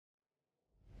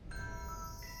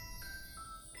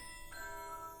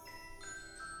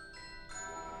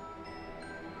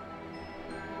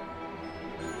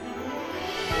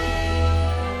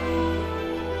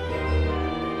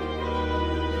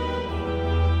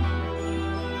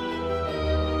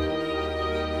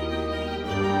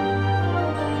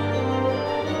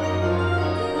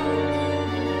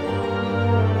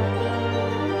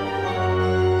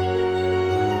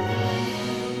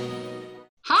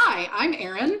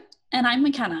And I'm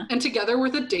McKenna. And together we're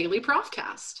the Daily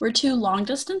Profcast. We're two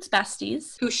long-distance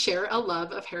besties who share a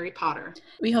love of Harry Potter.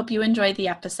 We hope you enjoy the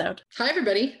episode. Hi,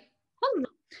 everybody. Hello.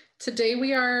 Today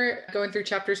we are going through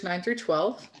chapters 9 through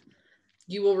 12.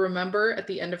 You will remember at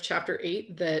the end of chapter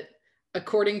 8 that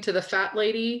according to the fat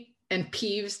lady and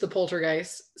Peeves the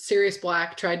poltergeist, Sirius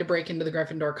Black tried to break into the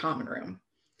Gryffindor common room.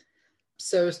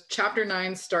 So chapter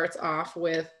 9 starts off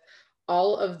with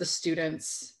all of the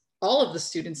students,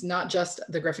 not just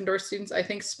the Gryffindor students, I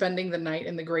think, spending the night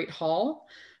in the Great Hall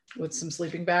with some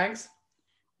sleeping bags.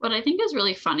 What I think is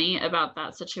really funny about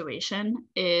that situation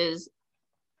is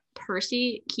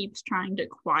Percy keeps trying to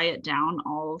quiet down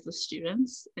all of the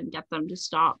students and get them to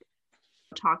stop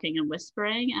talking and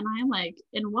whispering. And I'm like,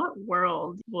 in what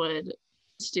world would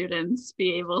students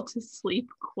be able to sleep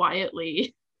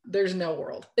quietly? There's no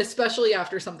world, especially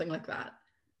after something like that.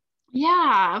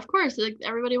 Yeah, of course. Like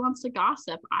everybody wants to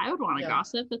gossip. I would want to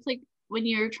gossip. It's like when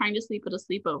you're trying to sleep at a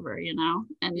sleepover, you know?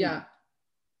 And yeah,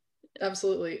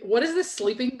 absolutely. What is this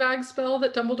sleeping bag spell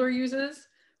that Dumbledore uses?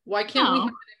 Why can't we have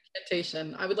an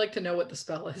incantation? I would like to know what the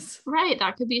spell is. Right,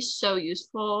 that could be so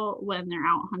useful when they're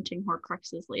out hunting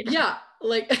Horcruxes later. Yeah,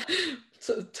 like,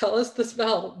 so tell us the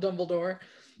spell, Dumbledore.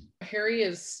 Harry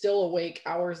is still awake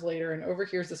hours later and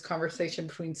overhears this conversation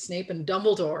between Snape and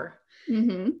Dumbledore.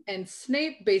 Mm-hmm. And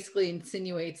Snape basically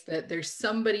insinuates that there's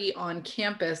somebody on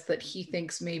campus that he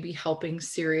thinks may be helping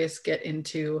Sirius get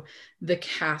into the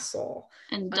castle.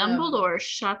 And Dumbledore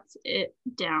shuts it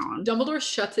down. Dumbledore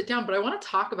shuts it down, but I want to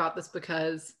talk about this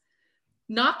because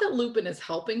not that Lupin is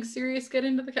helping Sirius get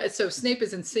into the castle. So Snape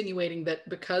is insinuating that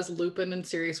because Lupin and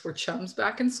Sirius were chums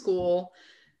back in school,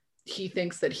 he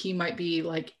thinks that he might be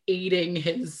like aiding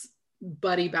his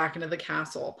buddy back into the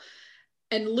castle.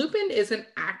 And Lupin isn't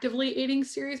actively aiding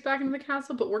Sirius back into the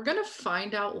castle, but we're going to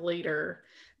find out later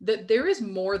that there is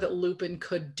more that Lupin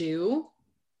could do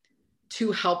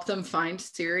to help them find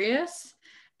Sirius.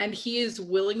 And he is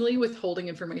willingly withholding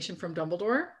information from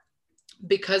Dumbledore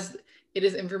because it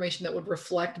is information that would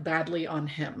reflect badly on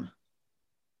him.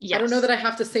 Yes. I don't know that I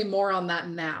have to say more on that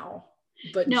now.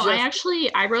 But no,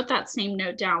 I wrote that same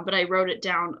note down, but I wrote it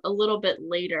down a little bit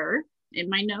later in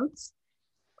my notes.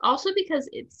 Also because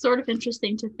it's sort of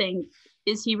interesting to think,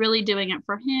 is he really doing it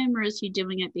for him, or is he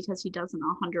doing it because he doesn't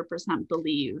 100%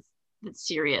 believe that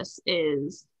Sirius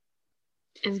is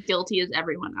as guilty as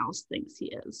everyone else thinks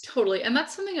he is? Totally. And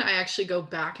that's something I actually go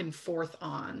back and forth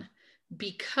on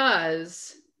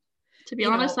because... To be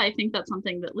honest, I think that's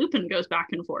something that Lupin goes back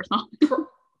and forth on.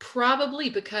 Probably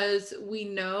because we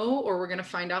know, or we're going to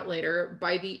find out later,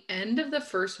 by the end of the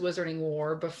First Wizarding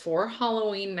War, before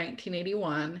Halloween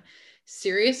 1981,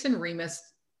 Sirius and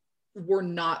Remus were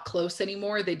not close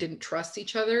anymore. They didn't trust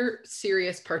each other.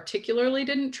 Sirius particularly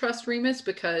didn't trust Remus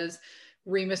because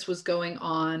Remus was going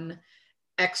on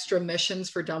extra missions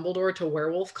for Dumbledore to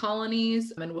werewolf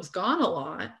colonies and was gone a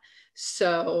lot.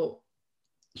 So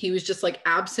he was just like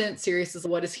absent. Sirius is,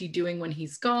 what is he doing when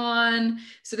he's gone?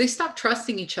 So they stopped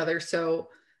trusting each other. So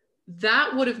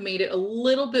that would have made it a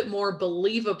little bit more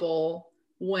believable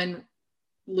when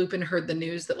Lupin heard the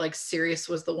news that like Sirius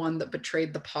was the one that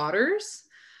betrayed the Potters.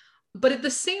 But at the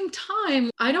same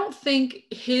time, I don't think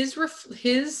his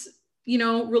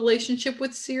relationship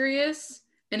with Sirius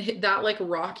and that like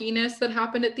rockiness that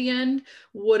happened at the end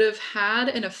would have had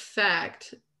an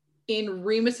effect in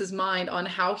Remus's mind on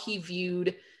how he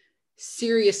viewed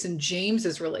Sirius and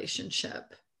James's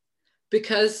relationship,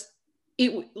 because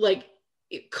it was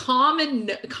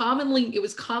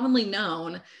commonly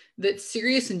known that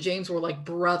Sirius and James were like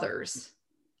brothers,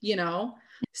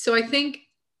 so I think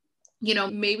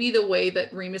maybe the way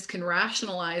that Remus can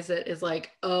rationalize it is like,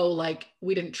 oh, like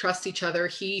we didn't trust each other.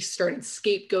 He started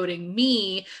scapegoating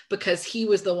me because he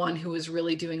was the one who was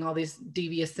really doing all these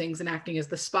devious things and acting as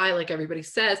the spy, like everybody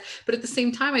says. But at the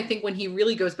same time, I think when he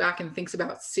really goes back and thinks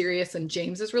about Sirius and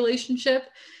James's relationship,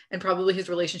 and probably his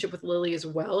relationship with Lily as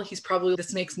well, he's probably,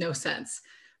 this makes no sense,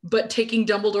 but taking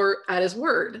Dumbledore at his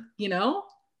word,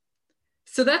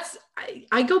 So that's,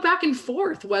 I go back and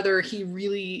forth whether he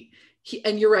really...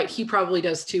 and you're right, he probably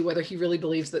does too, whether he really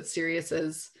believes that Sirius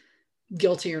is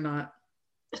guilty or not.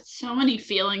 It's so many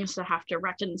feelings to have to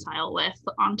reconcile with,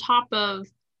 on top of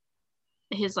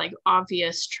his like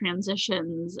obvious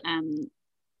transitions and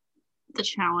the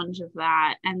challenge of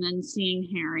that, and then seeing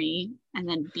Harry and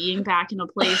then being back in a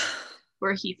place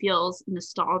where he feels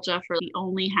nostalgia for the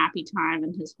only happy time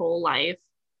in his whole life.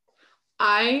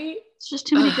 It's just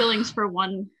too many feelings for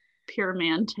one pure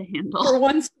man to handle. For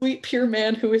one sweet pure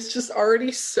man who is just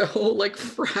already so like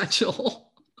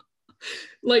fragile.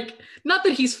 Like, not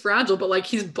that he's fragile, but like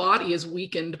his body is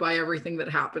weakened by everything that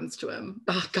happens to him.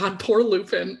 Oh God, poor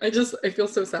Lupin. I feel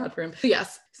so sad for him.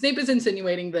 Yes, Snape is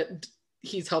insinuating that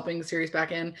he's helping Sirius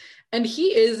back in, and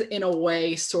he is in a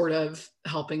way sort of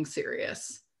helping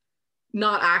Sirius.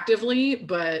 Not actively,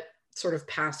 but sort of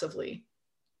passively.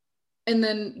 And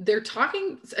then they're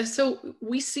talking. So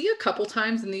we see a couple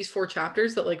times in these 4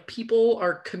 chapters that like people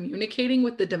are communicating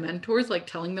with the Dementors, like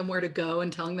telling them where to go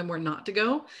and telling them where not to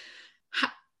go.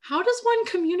 How does one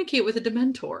communicate with a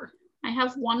Dementor? I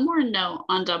have one more note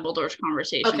on Dumbledore's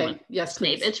conversation with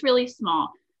Snape. Please. It's really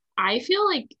small. I feel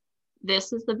like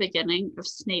this is the beginning of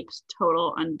Snape's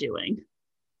total undoing.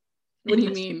 What do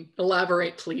you mean?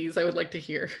 Elaborate, please. I would like to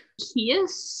hear. He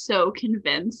is so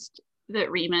convinced that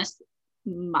Remus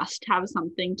must have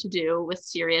something to do with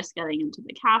Sirius getting into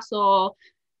the castle,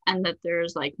 and that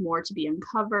there's like more to be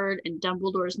uncovered, and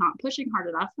Dumbledore's not pushing hard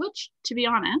enough, which, to be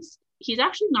honest, he's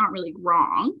actually not really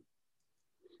wrong.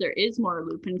 There is more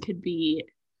Lupin could be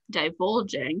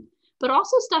divulging, but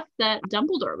also stuff that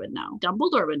Dumbledore would know.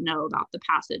 Dumbledore would know about the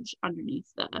passage underneath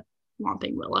the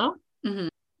Whomping Willow. Mm-hmm.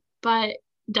 But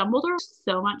Dumbledore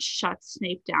so much shuts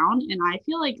Snape down, and I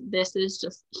feel like this is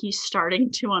just, he's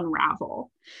starting to unravel.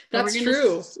 That's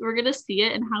true. We're going to see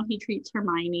it in how he treats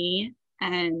Hermione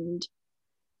and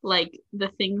like the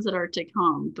things that are to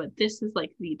come, but this is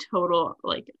like the total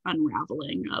like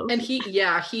unraveling of. And he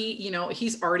you know,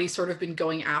 he's already sort of been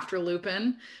going after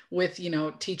Lupin with, you know,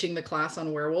 teaching the class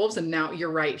on werewolves, and now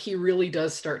you're right, he really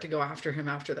does start to go after him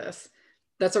after this.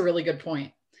 That's a really good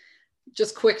point.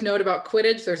 Just quick note about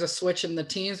Quidditch, there's a switch in the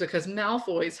teams because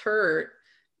Malfoy's hurt,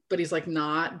 but he's like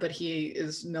not, but he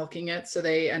is milking it, so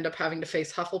they end up having to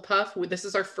face Hufflepuff. This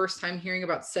is our first time hearing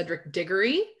about Cedric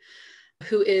Diggory,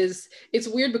 who is, it's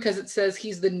weird because it says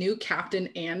he's the new captain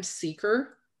and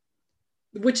seeker,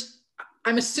 which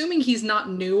I'm assuming he's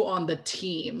not new on the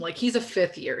team. Like he's a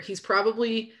 5th year. He's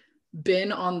probably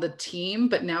been on the team,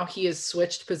 but now he has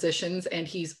switched positions and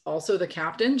he's also the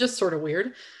captain, just sort of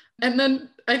weird. And then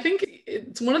I think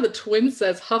it's one of the twins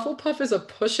says Hufflepuff is a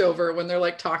pushover when they're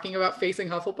like talking about facing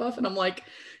Hufflepuff. And I'm like,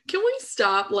 can we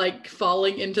stop like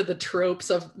falling into the tropes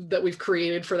of that we've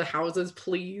created for the houses,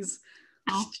 please?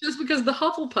 Just because the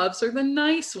Hufflepuffs are the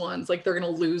nice ones, like they're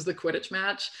going to lose the Quidditch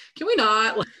match. Can we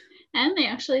not? And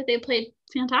they played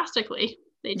fantastically.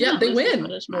 They win.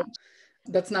 Well,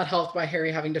 that's not helped by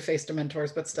Harry having to face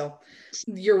Dementors, but still,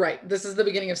 you're right. This is the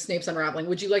beginning of Snape's unraveling.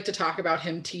 Would you like to talk about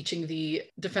him teaching the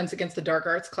Defense Against the Dark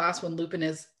Arts class when Lupin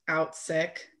is out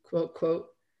sick? Quote, quote.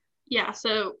 Yeah,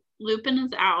 so Lupin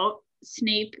is out.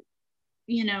 Snape,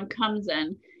 you know, comes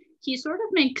in. He sort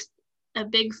of makes a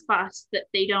big fuss that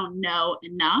they don't know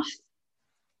enough,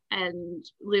 and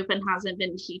Lupin hasn't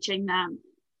been teaching them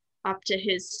up to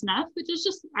his snuff, which is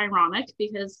just ironic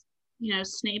because, you know,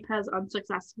 Snape has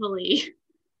unsuccessfully,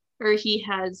 or he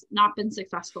has not been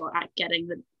successful at getting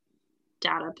the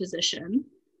data position.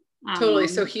 Totally.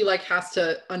 So he like has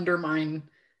to undermine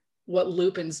what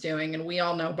Lupin's doing, and we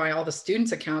all know by all the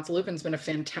students' accounts, Lupin's been a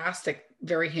fantastic,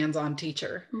 very hands-on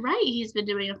teacher. Right. He's been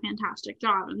doing a fantastic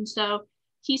job, and so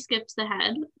he skips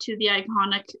ahead to the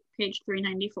iconic page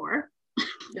 394.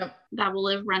 Yep. That will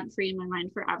live rent-free in my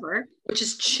mind forever. Which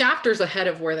is chapters ahead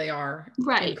of where they are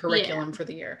in curriculum for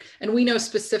the year. And we know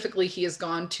specifically he has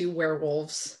gone to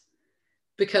werewolves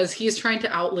because he is trying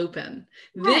to out Lupin.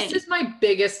 Right. This is my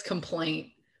biggest complaint.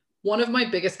 One of my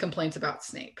biggest complaints about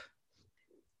Snape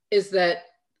is that,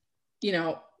 you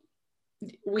know,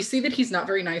 we see that he's not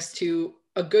very nice to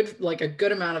a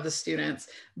good amount of the students,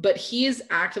 but he is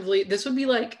actively, this would be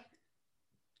like,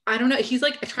 I don't know, he's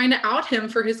like trying to out him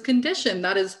for his condition.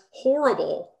 That is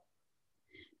horrible.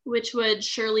 Which would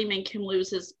surely make him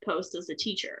lose his post as a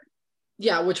teacher.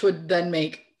 Yeah, which would then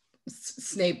make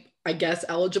Snape, I guess,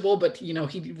 eligible, but you know,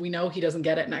 we know he doesn't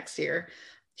get it next year.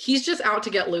 He's just out to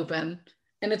get Lupin,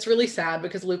 and it's really sad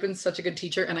because Lupin's such a good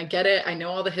teacher, and I get it. I know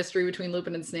all the history between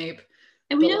Lupin and Snape.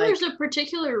 And we know there's a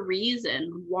particular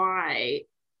reason why,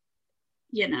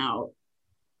 you know,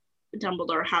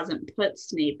 Dumbledore hasn't put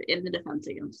Snape in the Defense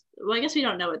Against. Well, I guess we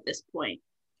don't know at this point.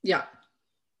 Yeah.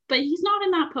 But he's not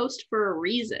in that post for a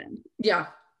reason. Yeah.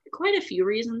 Quite a few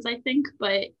reasons, I think.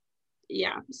 But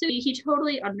yeah. So he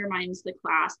totally undermines the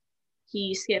class.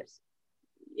 He skips,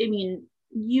 I mean,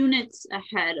 units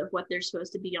ahead of what they're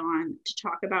supposed to be on to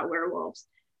talk about werewolves.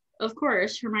 Of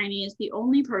course, Hermione is the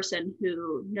only person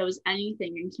who knows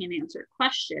anything and can answer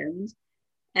questions.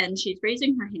 And she's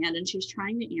raising her hand and she's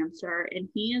trying to answer. And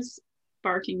he is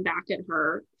barking back at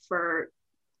her for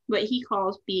what he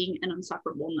calls being an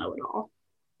insufferable know-it-all.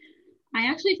 I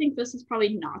actually think this is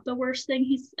probably not the worst thing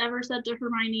he's ever said to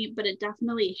Hermione, but it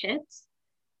definitely hits.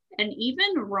 And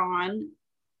even Ron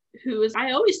who is,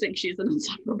 I always think she's an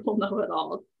insufferable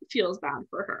know-it-all, feels bad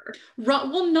for her.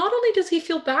 Well, not only does he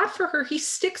feel bad for her, he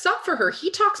sticks up for her. He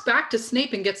talks back to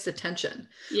Snape and gets detention.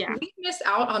 Yeah. We miss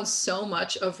out on so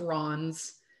much of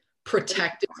Ron's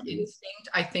protective instinct,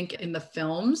 I think, in the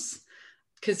films.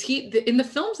 Because in the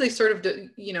films, they sort of,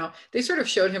 they sort of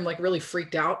showed him like really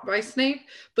freaked out by Snape,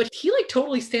 but he like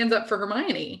totally stands up for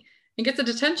Hermione and gets a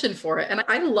detention for it. And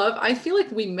I feel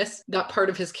like we miss that part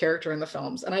of his character in the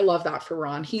films. And I love that for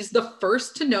Ron. He's the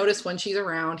first to notice when she's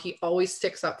around. He always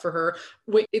sticks up for her.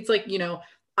 It's like,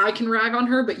 I can rag on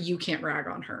her, but you can't rag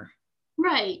on her.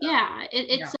 Right. Yeah.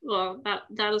 Well,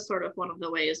 that is sort of one of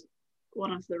the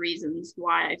reasons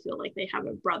why I feel like they have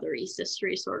a brotherly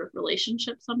sistery sort of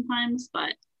relationship sometimes.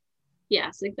 But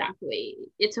yes, exactly.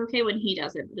 It's okay when he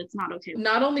does it, but it's not okay.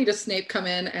 Not only does Snape come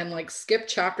in and like skip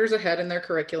chapters ahead in their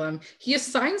curriculum, he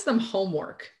assigns them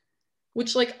homework,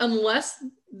 which like unless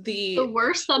the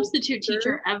worst substitute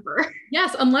teacher ever.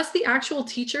 Yes, unless the actual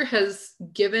teacher has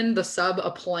given the sub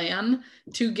a plan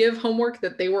to give homework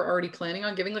that they were already planning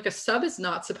on giving. Like a sub is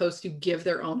not supposed to give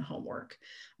their own homework.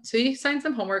 So he assigns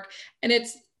them homework, and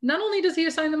it's not only does he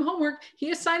assign them homework, he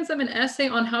assigns them an essay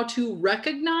on how to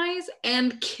recognize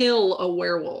and kill a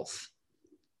werewolf.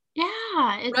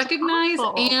 Yeah, it's recognize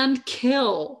awful. And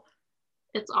kill.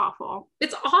 It's awful.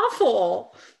 It's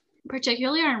awful.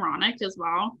 Particularly ironic as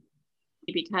well,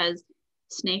 because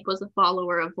Snape was a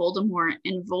follower of Voldemort,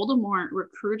 and Voldemort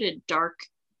recruited dark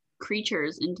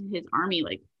creatures into his army,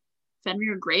 like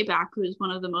Fenrir Greyback, who's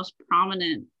one of the most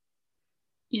prominent,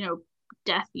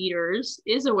 Death Eaters,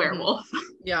 is a werewolf.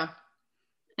 Yeah.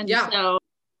 And so,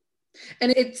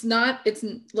 and it's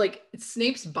like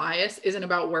Snape's bias isn't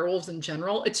about werewolves in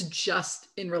general. It's just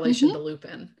in relation to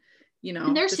Lupin,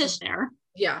 And there's his share.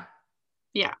 Yeah.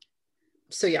 Yeah.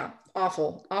 So yeah,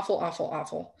 awful.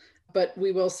 But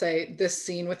we will say this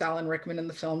scene with Alan Rickman in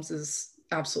the films is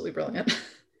absolutely brilliant.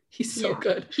 He's so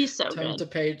good. He's so Turn good. to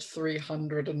page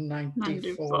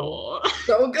 394.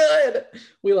 So good.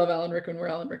 We love Alan Rickman where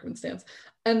Alan Rickman stands.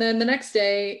 And then the next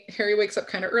day, Harry wakes up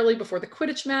kind of early before the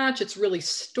Quidditch match. It's really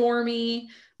stormy.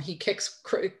 He kicks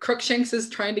Crookshanks is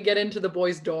trying to get into the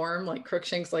boys' dorm. Like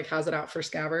Crookshanks like has it out for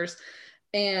Scabbers.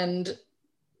 And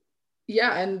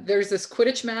yeah, and there's this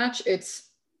Quidditch match.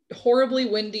 It's horribly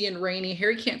windy and rainy.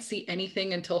 Harry can't see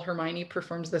anything until Hermione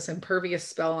performs this impervious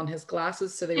spell on his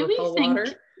glasses so they repel water.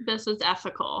 This is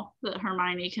ethical that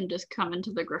Hermione can just come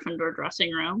into the Gryffindor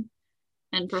dressing room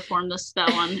and perform the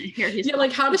spell on Harry's yeah,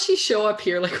 like how does she show up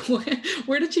here? Like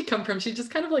where did she come from? She just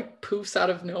kind of like poofs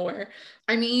out of nowhere.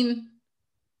 I mean,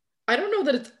 I don't know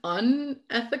that it's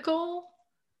unethical,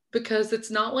 because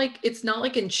it's not like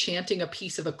enchanting a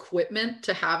piece of equipment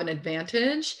to have an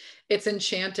advantage. It's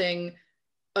enchanting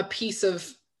a piece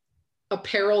of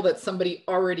apparel that somebody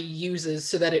already uses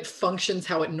so that it functions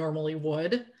how it normally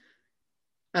would,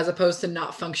 as opposed to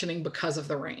not functioning because of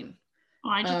the rain.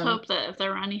 Well, I just hope that if there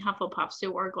were any Hufflepuffs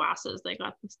who wore glasses, they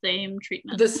got the same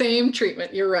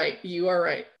treatment. You're right. You are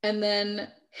right. And then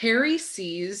Harry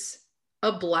sees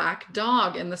a black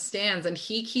dog in the stands, and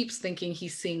he keeps thinking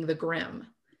he's seeing the Grim.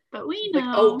 But we know.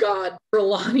 Like, oh God,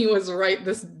 Trelawney was right.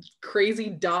 This crazy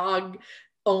dog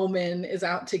omen is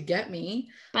out to get me.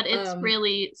 But it's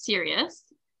really serious.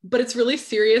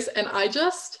 And I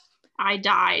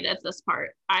died at this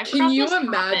part. Can you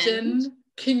imagine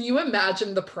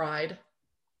the pride?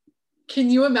 Can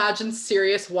you imagine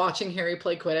Sirius watching Harry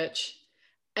play Quidditch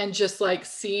and just like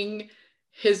seeing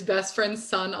his best friend's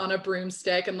son on a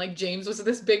broomstick, and like James was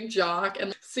this big jock,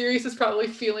 and Sirius is probably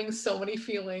feeling so many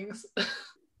feelings.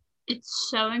 It's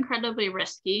so incredibly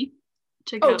risky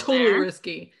to go totally there.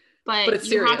 Risky. But it's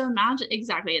serious. You have to imagine,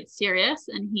 exactly, it's serious,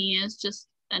 and he is just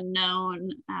a known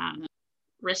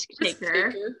risk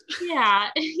taker.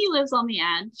 Yeah, he lives on the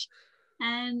edge.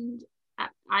 And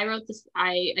I wrote this,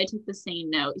 I took the same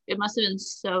note. It must have been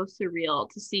so surreal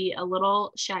to see a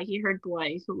little shaggy-haired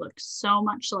boy who looked so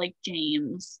much like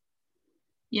James,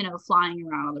 flying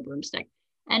around on the broomstick.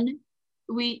 And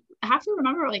we have to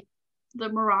remember, like, the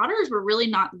Marauders were really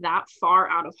not that far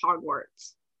out of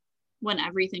Hogwarts when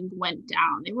everything went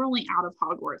down. They were only out of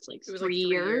Hogwarts like 3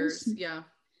 years. Yeah.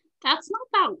 That's not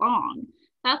that long.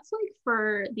 That's like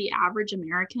for the average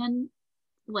American,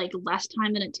 like less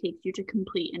time than it takes you to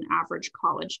complete an average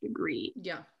college degree.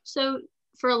 Yeah. So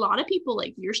for a lot of people,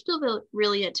 like you're still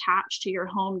really attached to your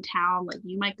hometown. Like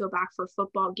you might go back for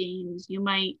football games.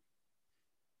 And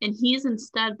he's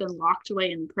instead been locked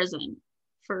away in prison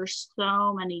for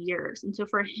so many years. And so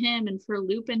for him and for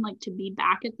Lupin, like to be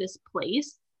back at this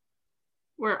place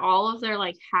where all of their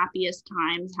like happiest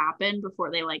times happened before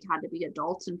they like had to be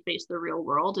adults and face the real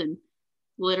world and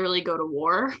literally go to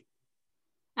war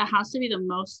It has to be the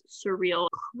most surreal,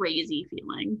 crazy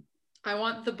feeling. I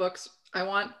want the books. I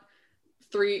want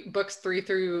books 3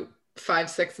 through 5,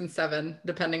 6, and 7,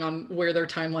 depending on where their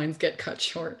timelines get cut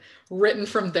short, written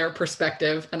from their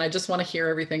perspective. And I just want to hear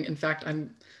everything. In fact,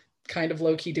 I'm kind of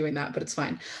low key doing that, but it's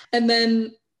fine. And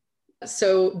then,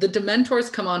 so the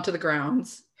Dementors come onto the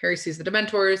grounds. Harry sees the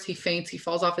Dementors. He faints. He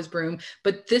falls off his broom.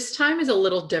 But this time is a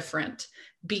little different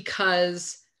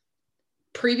because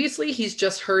previously he's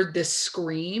just heard this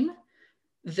scream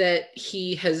that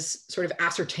he has sort of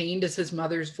ascertained as his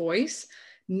mother's voice.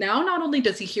 Now, not only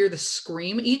does he hear the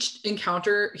scream, each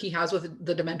encounter he has with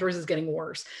the Dementors is getting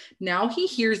worse. Now he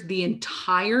hears the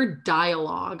entire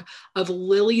dialogue of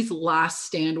Lily's last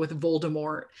stand with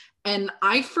Voldemort. And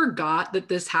I forgot that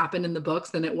this happened in the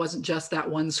books, and it wasn't just that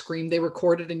one scream they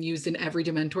recorded and used in every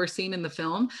Dementor scene in the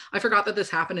film. I forgot that this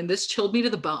happened, and this chilled me to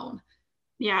the bone.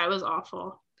 Yeah, it was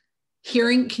awful.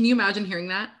 Can you imagine hearing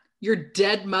that? Your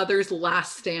dead mother's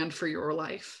last stand for your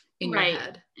life in your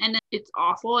head. And it's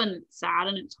awful and it's sad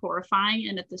and it's horrifying.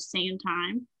 And at the same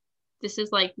time, this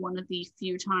is like one of the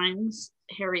few times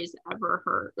Harry's ever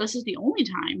heard. This is the only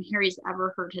time Harry's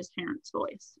ever heard his parents'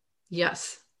 voice.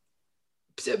 Yes.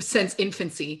 Since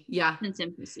infancy. Yeah. Since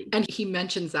infancy. And he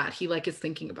mentions that. He is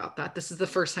thinking about that. This is the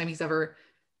first time he's ever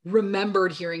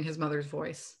remembered hearing his mother's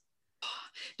voice.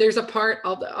 There's a part,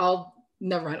 I'll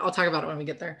never mind. I'll talk about it when we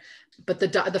get there. But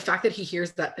the fact that he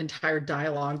hears that entire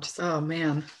dialogue, just, oh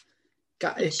man,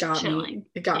 it got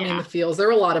me in the feels. There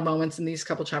were a lot of moments in these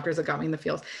couple chapters that got me in the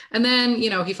feels. And then,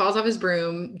 he falls off his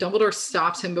broom. Dumbledore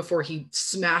stops him before he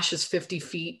smashes 50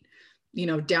 feet,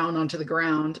 down onto the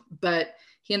ground. But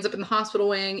he ends up in the hospital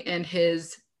wing and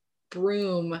his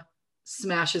broom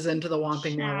smashes into the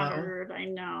Whomping Willow. I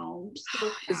know. So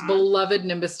his beloved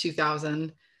Nimbus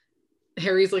 2000.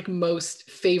 Harry's most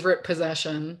favorite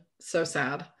possession. So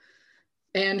sad.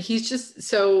 And he's just,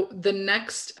 so the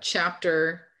next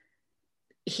chapter,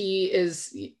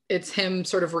 it's him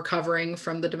sort of recovering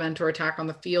from the Dementor attack on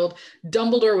the field.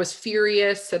 Dumbledore was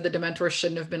furious, said the Dementors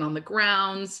shouldn't have been on the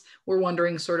grounds. We're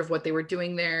wondering sort of what they were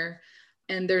doing there.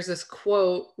 And there's this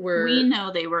quote where we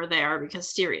know they were there because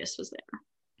Sirius was there.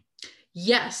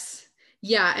 Yes.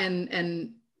 Yeah.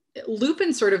 And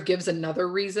Lupin sort of gives another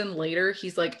reason later.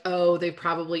 He's like, oh, they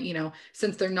probably,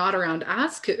 since they're not around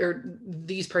Azkaban, or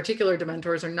these particular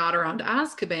Dementors are not around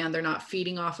Azkaban, they're not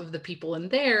feeding off of the people in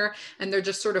there, and they're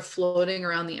just sort of floating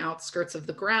around the outskirts of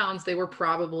the grounds. They were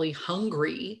probably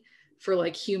hungry for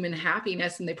human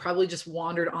happiness, and they probably just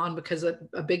wandered on because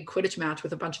a big Quidditch match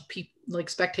with a bunch of people,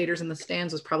 spectators in the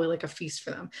stands, was probably a feast for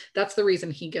them. That's the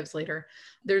reason he gives later.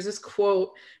 There's this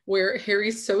quote where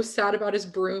Harry's so sad about his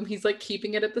broom, he's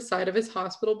keeping it at the side of his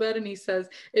hospital bed, and he says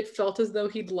it felt as though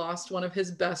he'd lost one of his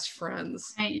best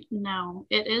friends. I know.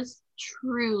 It is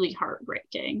truly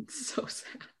heartbreaking. So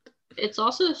sad. It's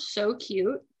also so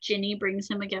cute. Ginny brings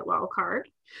him a get well card.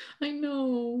 I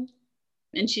know.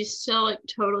 And she's still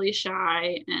totally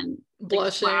shy and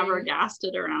blushing,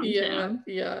 flabbergasted around him.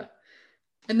 Yeah.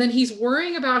 And then he's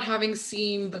worrying about having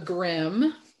seen the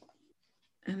Grim.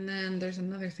 And then there's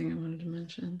another thing I wanted to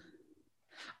mention.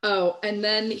 Oh, and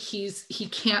then he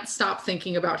can't stop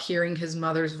thinking about hearing his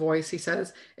mother's voice. It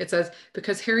says,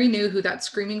 because Harry knew who that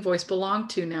screaming voice belonged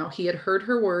to now. He had heard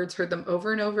her words, heard them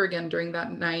over and over again during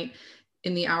that night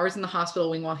in the hours in the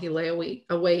hospital wing while he lay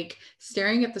awake,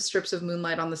 staring at the strips of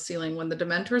moonlight on the ceiling. When the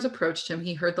Dementors approached him,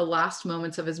 he heard the last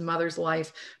moments of his mother's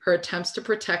life, her attempts to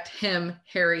protect him,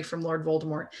 Harry, from Lord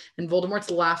Voldemort, and Voldemort's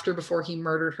laughter before he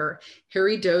murdered her.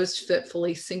 Harry dozed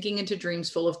fitfully, sinking into dreams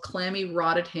full of clammy,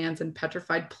 rotted hands and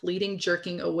petrified, pleading,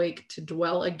 jerking awake to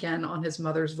dwell again on his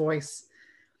mother's voice.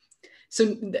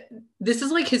 So this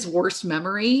is his worst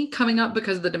memory coming up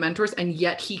because of the Dementors, and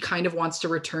yet he kind of wants to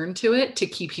return to it to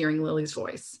keep hearing Lily's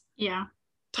voice. Yeah.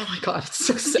 Oh my God, it's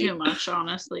so sad. Too much,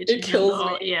 honestly. It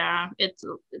kills me. Yeah, it's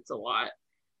a lot.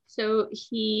 So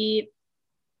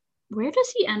where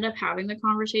does he end up having the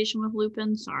conversation with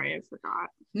Lupin? Sorry, I forgot.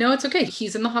 No, it's okay.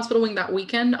 He's in the hospital wing that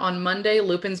weekend. On Monday,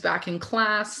 Lupin's back in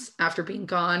class after being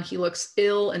gone. He looks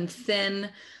ill and thin.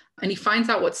 And he finds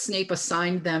out what Snape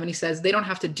assigned them, and he says they don't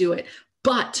have to do it.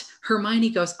 But Hermione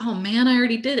goes, oh man, I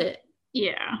already did it.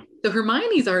 Yeah. So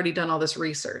Hermione's already done all this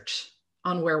research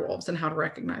on werewolves and how to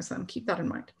recognize them. Keep that in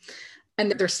mind.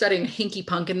 And they're studying Hinky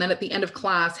Punk. And then at the end of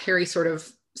class, Harry sort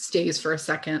of stays for a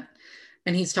second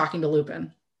and he's talking to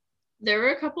Lupin. There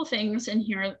were a couple things in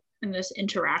here in this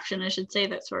interaction, I should say,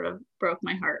 that sort of broke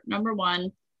my heart. Number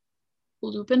one,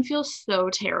 Lupin feels so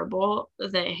terrible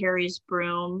that Harry's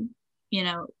broom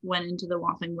went into the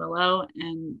Whomping Willow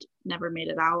and never made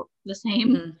it out the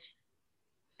same. Mm-hmm.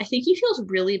 I think he feels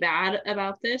really bad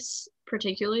about this,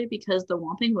 particularly because the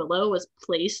Whomping Willow was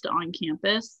placed on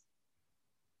campus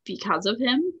because of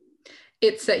him.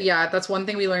 It said, yeah, that's one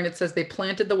thing we learned. It says they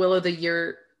planted the willow the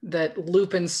year that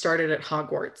Lupin started at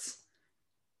Hogwarts.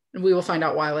 And we will find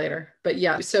out why later. But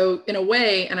yeah, so in a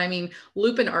way, and I mean,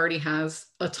 Lupin already has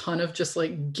a ton of just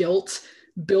like guilt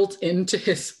built into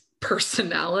his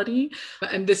personality.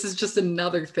 And this is just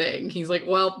another thing. He's like,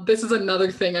 well, this is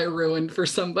another thing I ruined for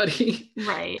somebody.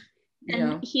 Right.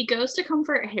 And Yeah. he goes to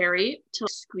comfort Harry to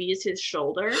squeeze his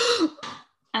shoulder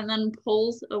and then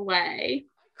pulls away.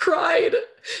 Cried.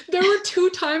 There were 2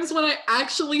 times when I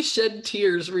actually shed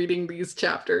tears reading these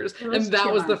chapters, and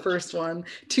that was the first one.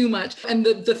 Too much. And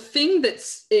the thing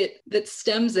that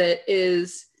stems it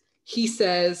is he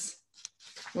says,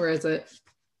 where is it?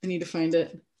 I need to find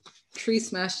it. Tree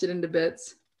smashed it into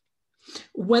bits.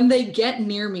 When they get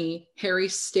near me, Harry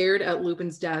stared at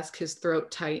Lupin's desk, his throat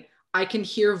tight. I can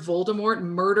hear Voldemort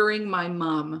murdering my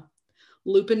mum.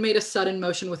 Lupin made a sudden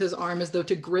motion with his arm as though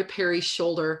to grip Harry's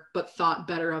shoulder, but thought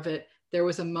better of it. There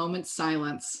was a moment's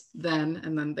silence then,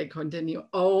 and then they continue.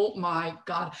 Oh my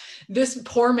God. This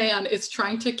poor man is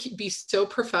trying to be so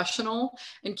professional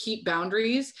and keep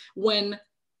boundaries when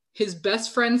his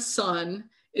best friend's son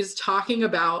is talking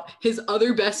about his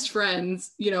other best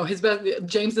friends, you know,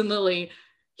 James and Lily.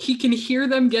 He can hear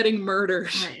them getting murdered.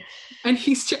 Right. And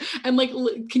and like,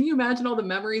 can you imagine all the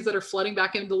memories that are flooding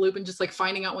back into Lupin, just like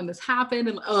finding out when this happened?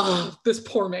 And this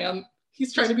poor man,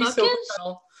 he's trying to be so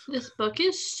professional. This book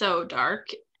is so dark,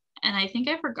 and I think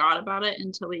I forgot about it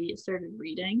until we started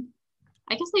reading.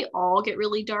 I guess they all get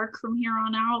really dark from here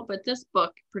on out, but this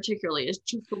book particularly is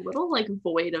just a little like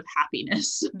void of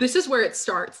happiness. This is where it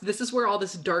starts. This is where all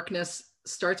this darkness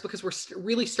starts, because we're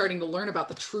really starting to learn about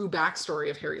the true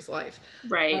backstory of Harry's life.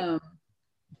 Right.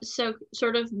 So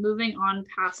sort of moving on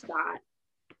past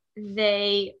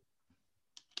that,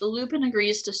 Lupin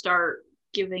agrees to start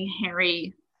giving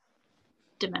Harry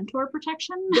Dementor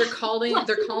protection. They're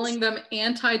calling them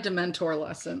anti-Dementor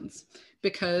lessons,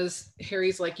 because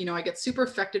Harry's like, you know, I get super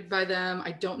affected by them.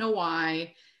 I don't know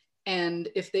why. And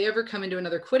if they ever come into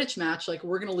another Quidditch match, like,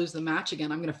 we're going to lose the match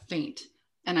again. I'm going to faint.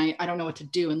 And I don't know what to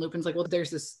do. And Lupin's like, well,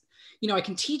 there's this, you know, I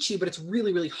can teach you, but it's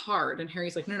really, really hard. And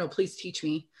Harry's like, no, please teach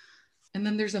me. And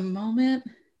then there's a moment,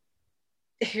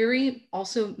 Harry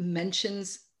also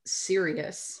mentions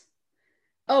Sirius.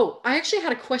 Oh, I actually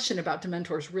had a question about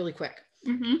Dementors really quick.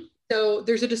 Mm-hmm. So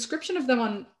there's a description of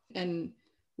them and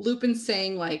Lupin's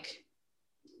saying, like,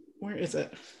 where is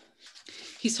it?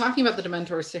 He's talking about the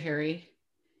Dementors to Harry.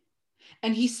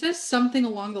 And he says something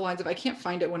along the lines of, I can't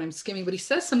find it when I'm skimming, but he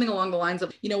says something along the lines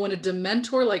of, you know, when a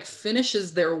Dementor like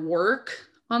finishes their work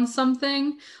on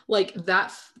something, like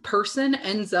that person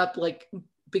ends up like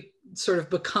sort of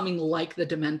becoming like the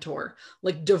Dementor,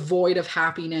 like devoid of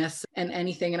happiness and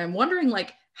anything. And I'm wondering,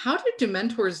 like, how do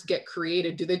Dementors get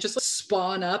created? Do they just like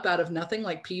spawn up out of nothing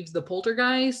like Peeves the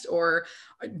Poltergeist? Or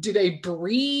do they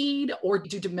breed? Or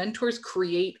do Dementors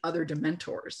create other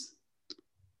Dementors?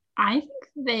 I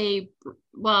think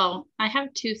I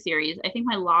have 2 theories. I think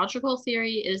my logical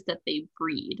theory is that they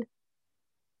breed,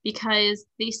 because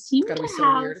they seem to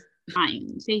have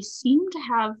minds. They seem to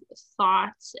have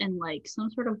thoughts and like some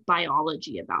sort of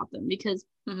biology about them, because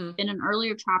in an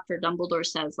earlier chapter, Dumbledore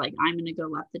says, like, I'm going to go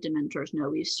let the Dementors know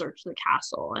we've searched the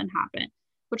castle and happened,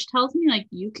 which tells me like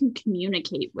you can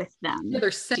communicate with them. Yeah,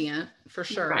 they're sentient for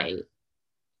sure. Right.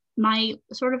 My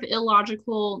sort of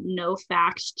illogical no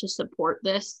facts to support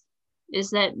this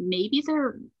is that maybe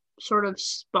they're sort of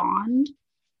spawned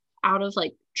out of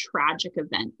like tragic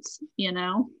events, you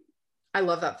know? I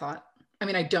love that thought. I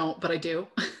mean, I don't, but I do.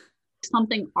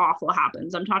 Something awful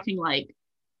happens. I'm talking like,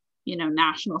 you know,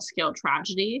 national scale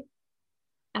tragedy.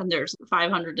 And there's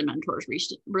 500 Dementors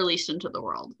released into the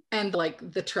world. And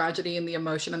like the tragedy and the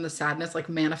emotion and the sadness like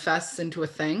manifests into a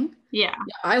thing. Yeah.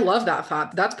 I love that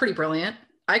thought. That's pretty brilliant.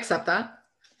 I accept that.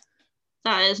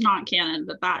 That is not canon,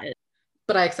 but that is.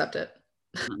 But I accept it.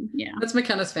 Yeah. That's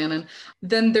McKenna's fanon.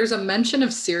 Then there's a mention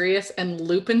of Sirius and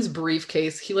Lupin's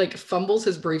briefcase. He like fumbles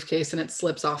his briefcase and it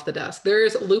slips off the desk.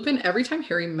 There's Lupin, every time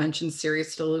Harry mentions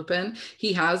Sirius to Lupin,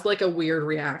 he has like a weird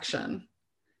reaction.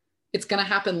 It's going to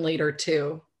happen later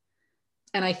too.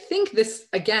 And I think this,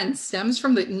 again, stems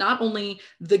from not only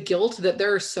the guilt that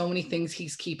there are so many things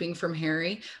he's keeping from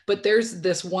Harry, but there's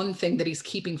this one thing that he's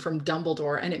keeping from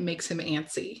Dumbledore, and it makes him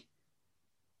antsy,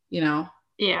 you know?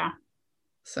 Yeah.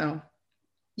 So,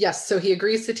 yes. So he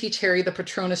agrees to teach Harry the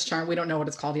Patronus charm. We don't know what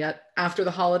it's called yet. After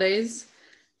the holidays,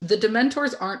 the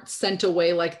Dementors aren't sent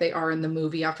away like they are in the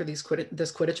movie after this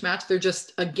Quidditch match. They're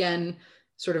just, again,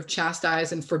 sort of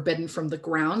chastised and forbidden from the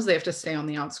grounds. They have to stay on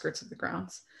the outskirts of the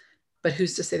grounds. but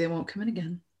who's to say they won't come in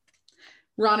again?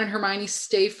 Ron and Hermione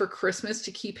stay for Christmas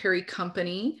to keep Harry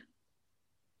company.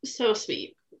 So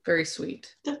sweet. Very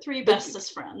sweet. The three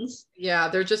bestest friends. Yeah,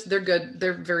 they're good.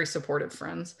 They're very supportive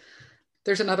friends.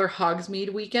 There's another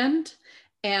Hogsmeade weekend,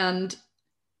 and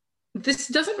this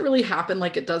doesn't really happen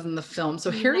like it does in the film. So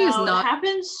Harry is not. It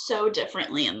happens so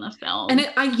differently in the film.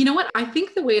 And you know what? I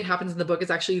think the way it happens in the book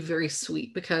is actually very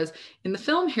sweet, because in the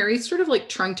film, Harry's sort of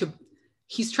like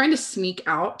he's trying to sneak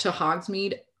out to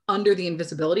Hogsmeade under the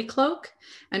invisibility cloak,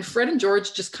 and Fred and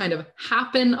George just kind of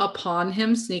happen upon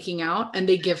him sneaking out, and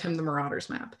they give him the Marauders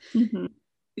map. Mm-hmm.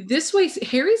 This way,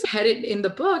 Harry's headed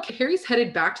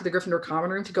back to the Gryffindor common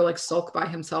room to go like sulk by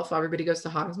himself while everybody goes to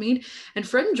Hogsmeade. And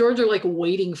Fred and George are like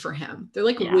waiting for him. They're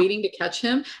like waiting to catch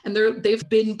him. And they've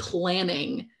been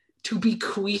planning to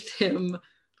bequeath him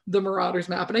the Marauders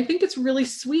map. And I think it's really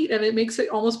sweet, and it makes it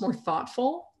almost more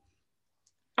thoughtful.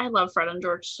 I love Fred and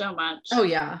George so much. Oh,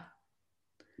 yeah.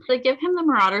 They give him the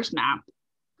Marauders map,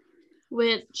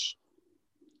 which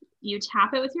you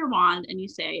tap it with your wand and you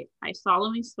say, I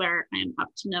solemnly swear I am up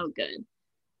to no good.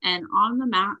 And on the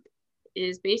map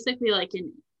is basically like a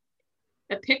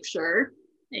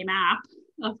map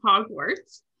of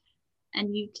Hogwarts.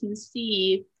 And you can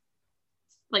see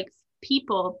like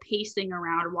people pacing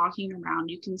around, walking around.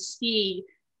 You can see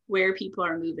where people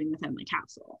are moving within the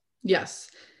castle. Yes.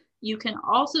 You can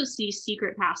also see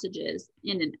secret passages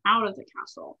in and out of the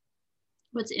castle.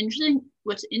 What's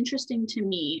interesting to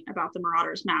me about the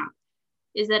Marauders map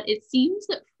is that it seems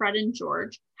that Fred and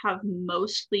George have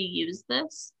mostly used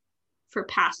this for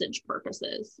passage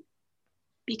purposes.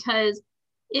 Because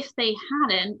if they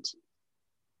hadn't,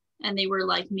 and they were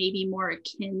like maybe more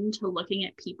akin to looking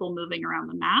at people moving around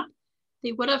the map,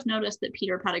 they would have noticed that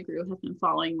Peter Pettigrew has been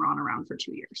following Ron around for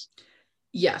 2 years.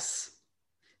 Yes.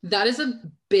 That is a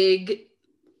big,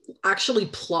 actually,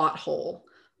 plot hole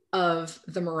of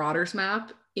the Marauders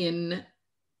map in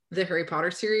the Harry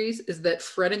Potter series, is that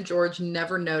Fred and George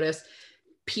never noticed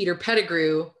Peter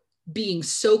Pettigrew being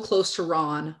so close to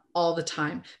Ron all the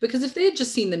time. Because if they had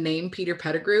just seen the name Peter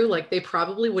Pettigrew, like they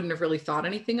probably wouldn't have really thought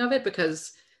anything of it,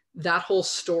 because that whole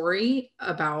story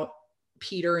about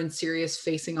Peter and Sirius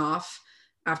facing off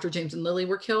after James and Lily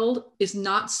were killed is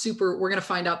not super, we're going to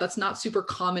find out that's not super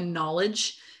common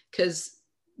knowledge, because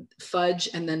Fudge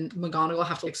and then McGonagall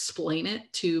have to explain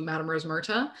it to Madame Rose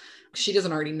Murta. She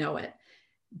doesn't already know it.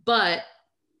 But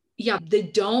yeah, they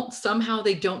don't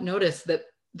notice that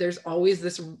there's always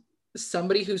this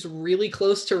somebody who's really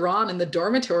close to Ron in the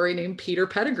dormitory named Peter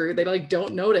Pettigrew. They like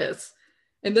don't notice.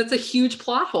 And that's a huge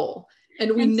plot hole.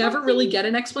 And we never really get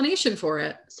an explanation for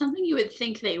it. Something you would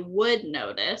think they would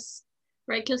notice,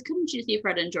 right? Because couldn't you see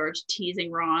Fred and George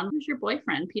teasing Ron? Who's your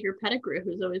boyfriend, Peter Pettigrew,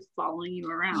 who's always following you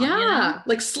around? Yeah, you know?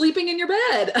 Like sleeping in your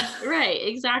bed. Right,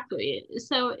 exactly.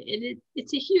 So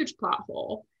it's a huge plot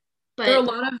hole. But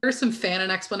there's some fanon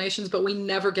explanations, but we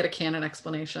never get a canon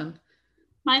explanation.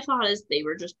 My thought is they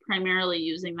were just primarily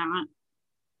using that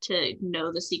to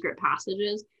know the secret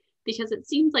passages, because it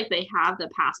seems like they have the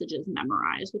passages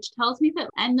memorized, which tells me that,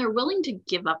 and they're willing to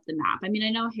give up the map. I mean, I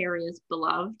know Harry is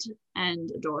beloved and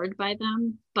adored by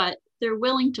them, but they're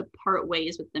willing to part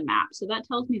ways with the map. So that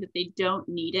tells me that they don't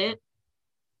need it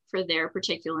for their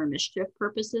particular mischief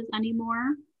purposes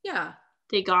anymore. Yeah.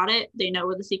 They got it. They know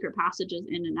where the secret passages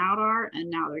in and out are, and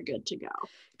now they're good to go.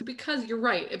 Because you're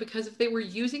right. Because if they were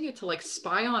using it to like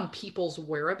spy on people's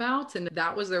whereabouts and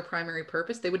that was their primary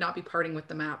purpose, they would not be parting with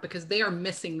the map, because they are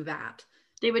missing that.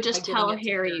 They would just tell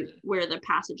Harry where the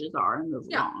passages are and move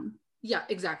along. Yeah,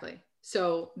 exactly.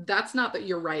 So that's not that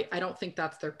you're right. I don't think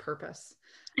that's their purpose.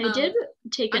 I did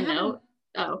take a note.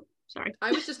 Oh, sorry.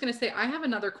 I was just going to say, I have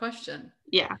another question.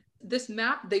 Yeah. This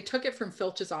map, they took it from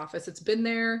Filch's office. It's been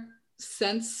there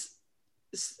since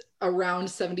around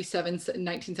 1977,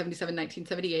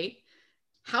 1978.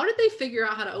 How did they figure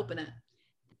out how to open it?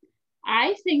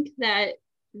 I think that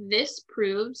this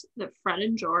proves that Fred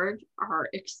and George are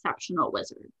exceptional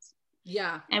wizards.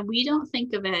 Yeah. And we don't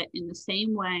think of it in the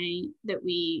same way that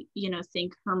we,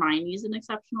 think Hermione's an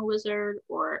exceptional wizard,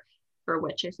 or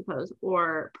witch, I suppose,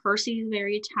 or Percy's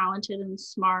very talented and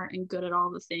smart and good at all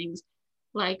the things.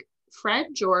 Like Fred,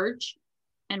 George,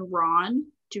 and Ron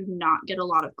do not get a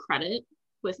lot of credit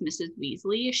with Mrs.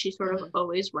 Weasley. She sort of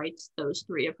always writes those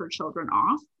three of her children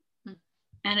off.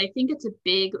 And I think it's a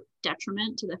big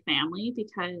detriment to the family,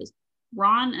 because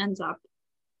Ron ends up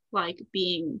like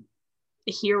being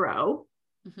a hero.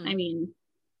 I mean,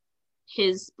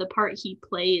 the part he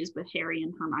plays with Harry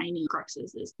and Hermione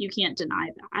Cruxes is, you can't deny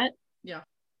that. Yeah.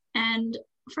 And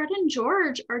Fred and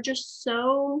George are just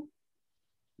so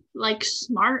like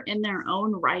smart in their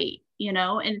own right,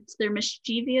 and it's their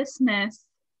mischievousness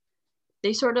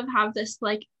they sort of have this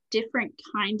like different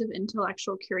kind of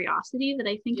intellectual curiosity that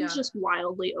I think is just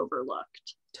wildly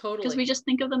overlooked. Totally. Because we just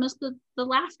think of them as the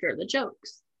laughter, the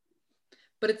jokes.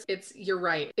 But it's you're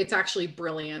right. It's actually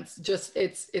brilliance. Just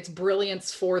it's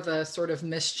brilliance for the sort of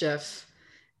mischief.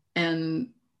 And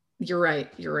you're right.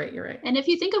 And if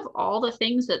you think of all the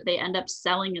things that they end up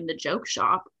selling in the joke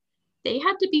shop, they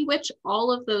had to bewitch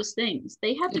all of those things.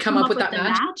 They had to come up with that the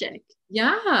magic.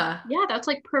 Yeah. Yeah, that's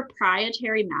like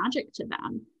proprietary magic to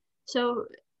them. So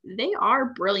they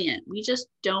are brilliant. We just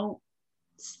don't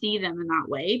see them in that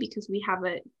way because we have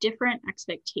a different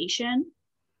expectation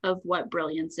of what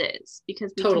brilliance is,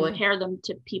 because we compare them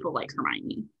to people like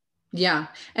Hermione. Yeah.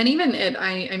 And even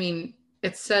I mean,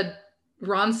 it's said,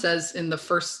 Ron says in the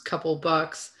first couple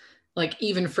books, like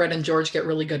even Fred and George get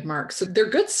really good marks. So they're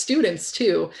good students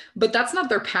too, but that's not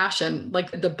their passion.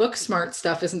 Like the book smart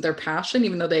stuff isn't their passion,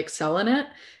 even though they excel in it.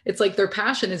 It's like their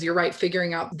passion is, you're right,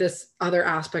 figuring out this other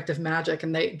aspect of magic.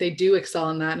 And they do excel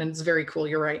in that. And it's very cool.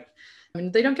 You're right. I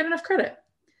mean, they don't get enough credit.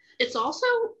 It's also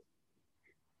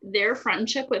their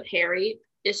friendship with Harry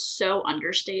is so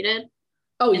understated.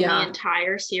 Oh, in the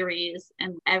entire series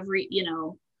and every,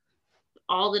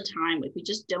 all the time. Like we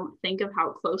just don't think of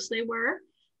how close they were,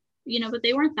 but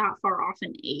they weren't that far off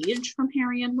in age from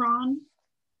Harry and Ron.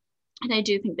 And I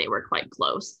do think they were quite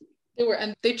close. They were,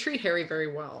 and they treat Harry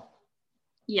very well.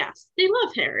 Yes, they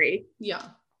love Harry. Yeah.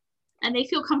 And they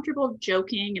feel comfortable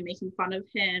joking and making fun of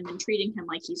him and treating him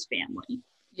like he's family.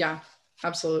 Yeah,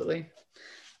 absolutely.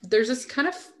 There's this kind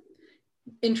of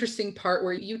interesting part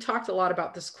where you talked a lot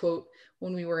about this quote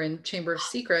when we were in Chamber of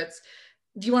Secrets.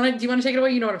 Do you want to take it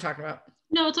away? You know what I'm talking about.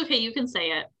 No, it's okay. You can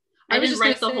say it. I didn't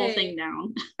write the whole thing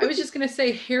down. I was just going to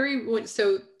say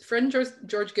so Fred and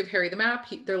George give Harry the map.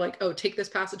 They're like, oh, take this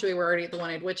passageway. We're already at the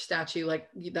One-Eyed Witch statue. Like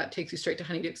that takes you straight to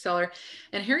Honeydew Cellar.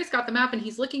 And Harry's got the map and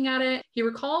he's looking at it. He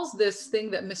recalls this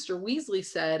thing that Mr. Weasley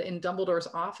said in Dumbledore's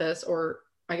office, or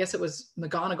I guess it was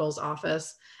McGonagall's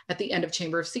office at the end of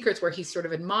Chamber of Secrets, where he's sort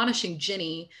of admonishing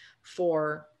Ginny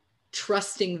for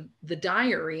trusting the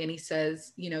diary. And he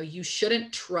says, you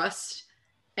shouldn't trust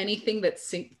anything that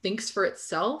thinks for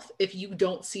itself if you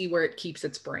don't see where it keeps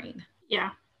its brain. Yeah.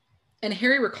 And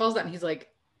Harry recalls that and he's like,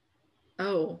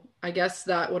 oh, I guess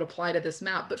that would apply to this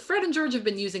map. But Fred and George have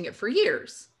been using it for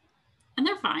years. And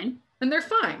they're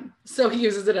fine. So he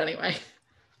uses it anyway.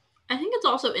 I think it's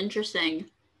also interesting,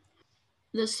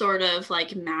 the sort of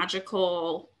like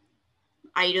magical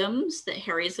items that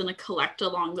Harry's going to collect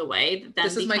along the way. That then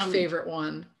this is my favorite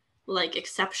one. Like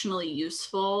exceptionally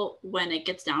useful when it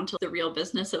gets down to the real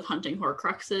business of hunting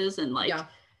Horcruxes and like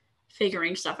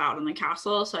figuring stuff out in the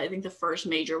castle. So I think the first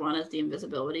major one is the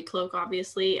invisibility cloak,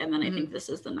 obviously. And then I think this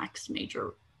is the next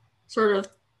major sort of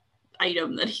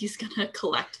item that he's going to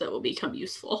collect that will become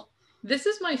useful. This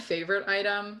is my favorite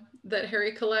item that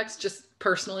Harry collects, just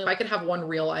personally. If I could have one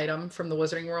real item from the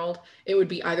Wizarding World, it would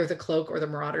be either the cloak or the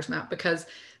Marauders map, because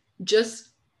just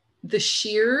the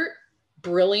sheer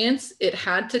brilliance it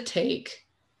had to take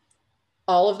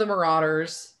all of the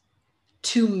Marauders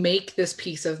to make this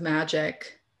piece of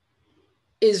magic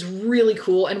is really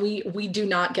cool. And we do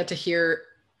not get to hear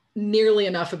nearly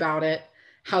enough about it,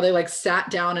 how they like sat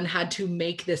down and had to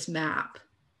make this map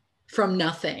from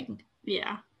nothing.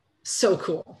 Yeah. So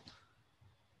cool.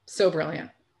 So brilliant.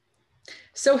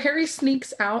 So Harry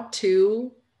sneaks out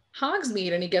to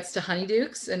Hogsmeade and he gets to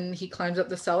Honeydukes and he climbs up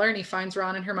the cellar and he finds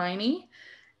Ron and Hermione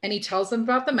and he tells them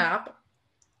about the map.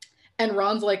 And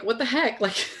Ron's like, what the heck?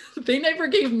 Like, they never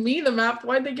gave me the map.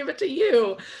 Why'd they give it to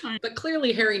you? But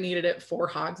clearly Harry needed it for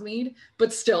Hogsmeade.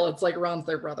 But still, it's like Ron's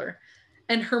their brother.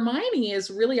 And Hermione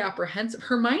is really apprehensive.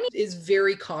 Hermione is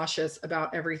very cautious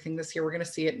about everything this year. We're going to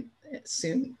see it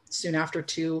soon after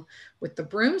 2 with the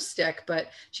broomstick. But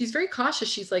she's very cautious.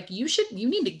 She's like, you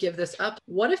need to give this up.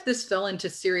 What if this fell into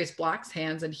Sirius Black's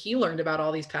hands and he learned about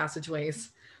all these passageways?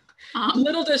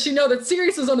 Little does she know that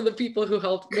Sirius was one of the people who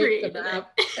helped make the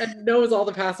map and knows all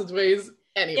the passageways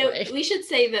anyway. Yeah, we should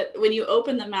say that when you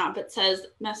open the map, it says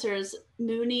Messrs.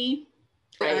 Mooney.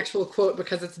 The actual quote,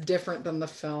 because it's different than the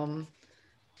film.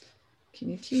 Can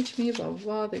you teach me? Blah, blah,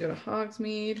 blah. They go to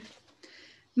Hogsmeade.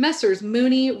 Messrs.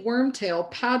 Mooney,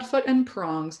 Wormtail, Padfoot, and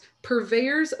Prongs,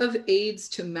 purveyors of aids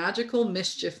to magical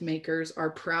mischief makers, are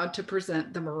proud to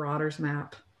present the Marauders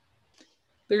map.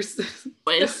 It's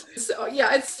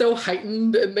so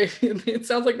heightened and it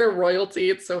sounds like they're royalty.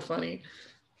 It's so funny.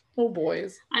 Oh,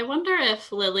 boys. I wonder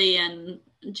if Lily and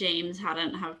James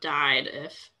hadn't have died,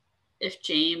 if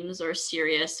James or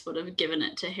Sirius would have given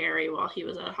it to Harry while he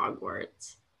was at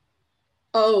Hogwarts.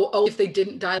 Oh, if they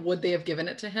didn't die, would they have given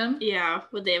it to him? Yeah,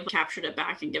 would they have captured it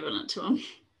back and given it to him?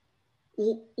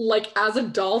 like as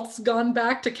adults gone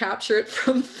back to capture it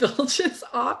from Filch's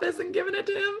office and given it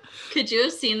to him. Could you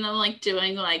have seen them like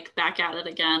doing like back at it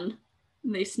again?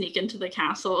 And they sneak into the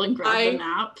castle and grab the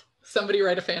map. Somebody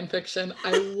write a fan fiction.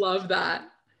 I love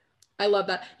that. I love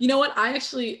that. You know what? I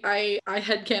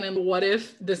headcanon, what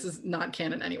if, this is not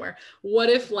canon anywhere, what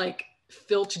if like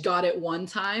Filch got it one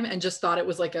time and just thought it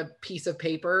was like a piece of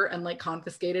paper and like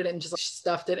confiscated it and just like,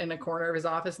 stuffed it in a corner of his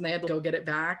office and they had to go get it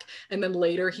back. And then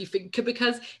later he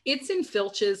because it's in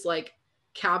Filch's like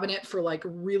cabinet for like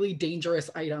really dangerous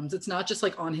items. It's not just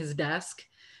like on his desk.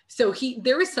 So he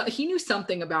knew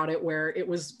something about it where it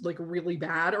was like really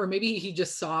bad, or maybe he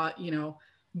just saw, you know,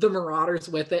 the Marauders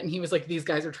with it and he was like, these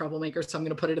guys are troublemakers, so I'm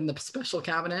going to put it in the special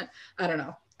cabinet. I don't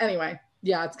know. Anyway,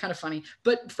 yeah, it's kind of funny.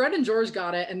 But Fred and George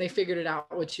got it and they figured it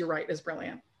out, which you're right is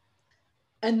brilliant.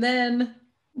 And then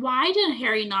why did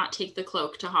Harry not take the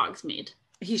cloak to Hogsmeade?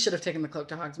 He should have taken the cloak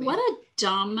to Hogsmeade. What a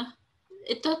dumb...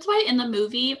 that's why in the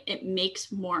movie it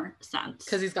makes more sense.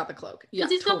 Because he's got the cloak. Yeah,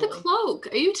 because he's got the cloak.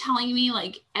 Are you telling me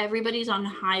like everybody's on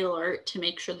high alert to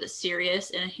make sure that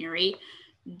Sirius and Harry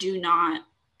do not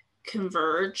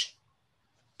converge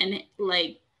and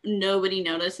like nobody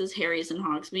notices Harry's in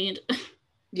Hogsmeade?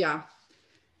 Yeah.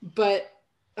 But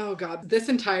oh god, this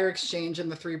entire exchange in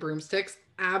the Three Broomsticks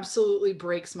absolutely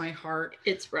breaks my heart.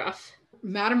 It's rough.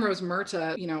 Madame Rose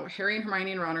Myrta, you know, Harry and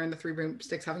Hermione and Ron are in the Three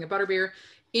Broomsticks having a butterbeer.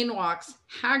 In walks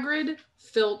Hagrid,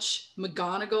 Filch,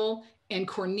 McGonagall, and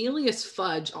Cornelius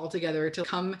Fudge all together to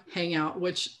come hang out,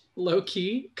 which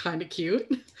low-key, kind of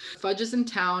cute. Fudge is in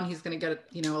town. He's going to get,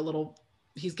 you know,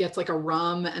 he gets like a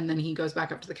rum and then he goes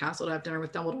back up to the castle to have dinner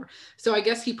with Dumbledore. So I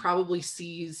guess he probably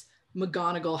sees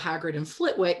McGonagall, Hagrid, and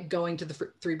Flitwick going to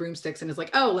the Three Broomsticks and is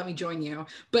like, oh, let me join you.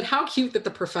 But how cute that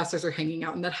the professors are hanging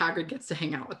out and that Hagrid gets to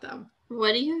hang out with them.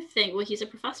 What do you think? Well, he's a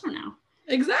professor now.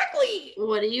 Exactly.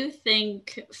 What do you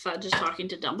think Fudge is talking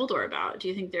to Dumbledore about? Do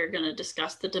you think they're going to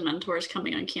discuss the Dementors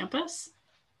coming on campus?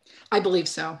 I believe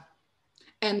so.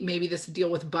 And maybe this deal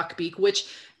with Buckbeak,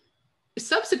 which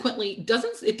subsequently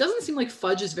doesn't seem like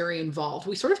Fudge is very involved.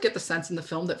 We sort of get the sense in the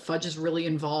film that Fudge is really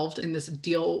involved in this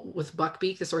deal with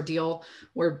Buckbeak, this ordeal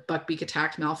where Buckbeak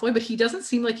attacked Malfoy, but he doesn't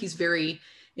seem like he's very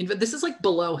this is like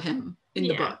below him in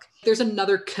the book. There's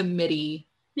another committee.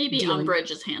 Maybe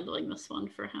Umbridge is handling this one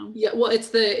for him. Yeah, well,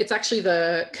 it's actually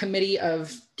the committee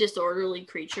of disorderly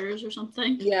creatures or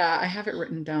something. Yeah, I have it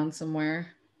written down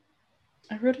somewhere.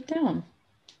 I wrote it down.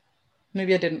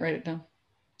 Maybe I didn't write it down.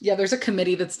 Yeah, there's a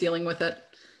committee that's dealing with it.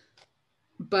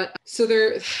 But so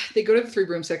they go to the Three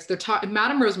Broomsticks. They're talking.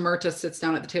 Madame Rose Myrta sits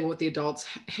down at the table with the adults.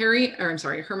 Hermione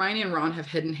and Ron have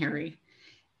hidden Harry,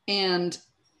 and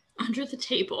under the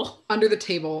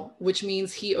table, which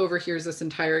means he overhears this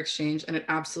entire exchange, and it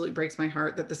absolutely breaks my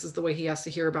heart that this is the way he has to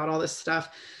hear about all this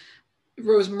stuff.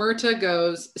 Rose Myrta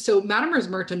goes. So Madame Rose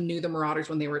Myrta knew the Marauders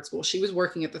when they were at school. She was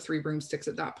working at the Three Broomsticks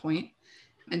at that point.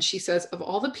 And she says, of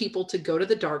all the people to go to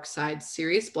the dark side,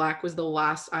 Sirius Black was the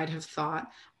last I'd have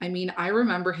thought. I mean, I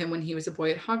remember him when he was a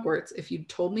boy at Hogwarts. If you'd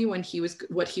told me what he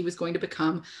was going to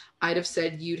become, I'd have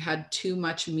said you'd had too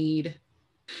much mead.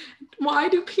 Why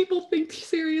do people think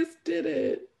Sirius did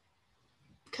it?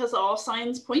 Because all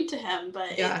signs point to him,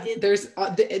 but yeah, there's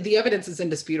the evidence is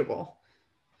indisputable.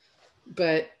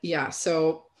 But yeah,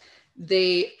 so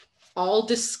they all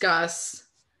discuss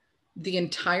the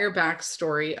entire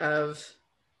backstory of.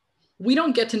 We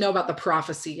don't get to know about the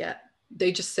prophecy yet.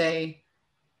 They just say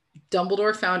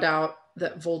Dumbledore found out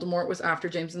that Voldemort was after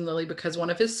James and Lily because one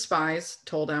of his spies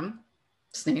told him,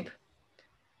 Snape.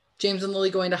 James and Lily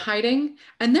go into hiding.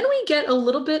 And then we get a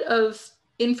little bit of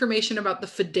information about the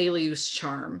Fidelius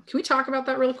charm. Can we talk about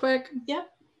that real quick? Yep.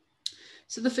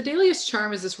 So the Fidelius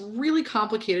charm is this really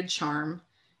complicated charm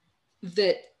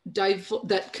that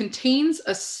contains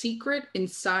a secret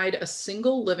inside a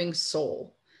single living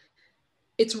soul.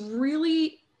 It's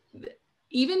really,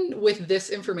 even with this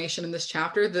information in this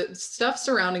chapter, the stuff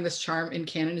surrounding this charm in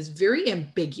canon is very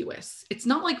ambiguous. It's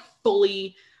not like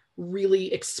fully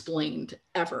really explained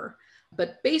ever,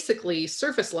 but basically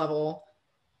surface level,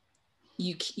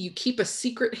 you keep a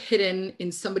secret hidden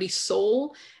in somebody's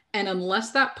soul. And unless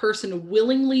that person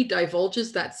willingly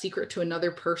divulges that secret to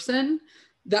another person,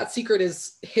 that secret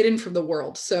is hidden from the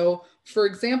world. So for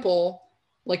example,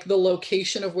 like the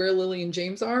location of where Lily and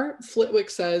James are, Flitwick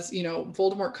says, you know,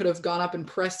 Voldemort could have gone up and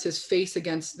pressed his face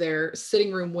against their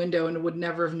sitting room window and would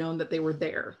never have known that they were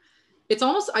there. It's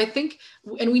almost, I think,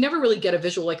 and we never really get a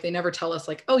visual, like they never tell us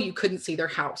like, oh, you couldn't see their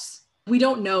house. We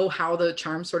don't know how the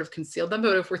charm sort of concealed them,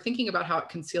 but if we're thinking about how it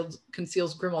conceals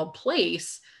Grimmauld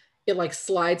Place, it like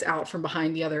slides out from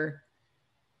behind the other,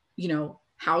 you know,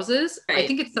 houses. Right. I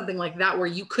think it's something like that where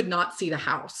you could not see the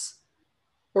house.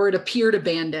 or it appeared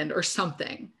abandoned or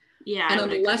something. Yeah. And I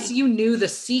would unless agree. you knew the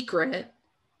secret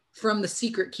from the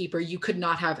secret keeper, you could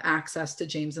not have access to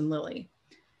James and Lily.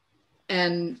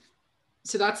 And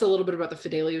so that's a little bit about the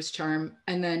Fidelius charm.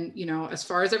 And then, you know, as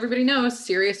far as everybody knows,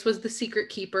 Sirius was the secret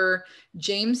keeper.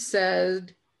 James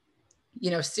said, you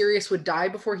know, Sirius would die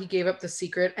before he gave up the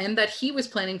secret, and that he was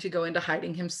planning to go into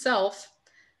hiding himself.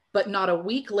 But not a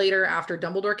week later, after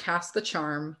Dumbledore cast the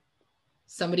charm,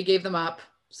 somebody gave them up.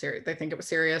 They think it was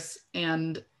Sirius,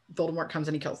 and Voldemort comes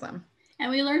and he kills them. And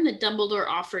we learned that Dumbledore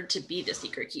offered to be the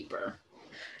secret keeper.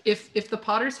 If the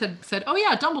Potters had said, oh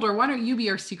yeah, Dumbledore, why don't you be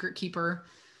our secret keeper?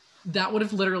 That would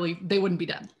have literally, they wouldn't be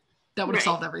dead. That would have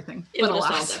solved everything. It would have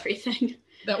solved everything.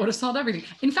 That would have solved everything.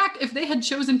 In fact, if they had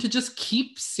chosen to just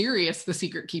keep Sirius the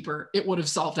secret keeper, it would have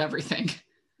solved everything.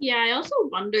 Yeah, I also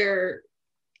wonder,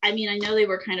 I mean, I know they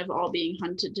were kind of all being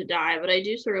hunted to die, but I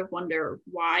do sort of wonder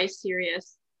why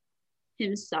Sirius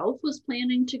himself was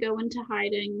planning to go into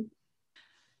hiding.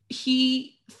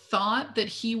 He thought that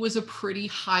he was a pretty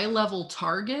high level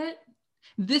target.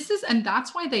 And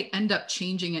that's why they end up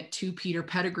changing it to Peter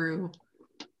Pettigrew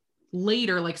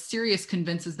later. Like Sirius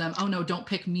convinces them, oh no, don't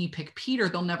pick me, pick Peter.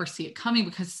 They'll never see it coming,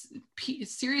 because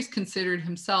Sirius considered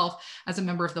himself as a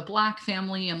member of the Black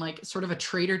family and like sort of a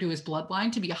traitor to his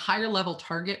bloodline to be a higher level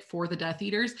target for the Death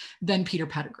Eaters than Peter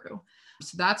Pettigrew.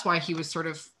 So that's why he was sort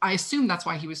of, I assume that's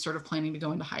why he was sort of planning to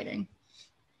go into hiding.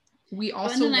 We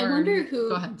also learned, I wonder who,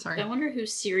 go ahead, sorry. I wonder who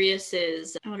Sirius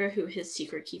is. I wonder who his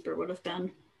secret keeper would have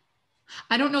been.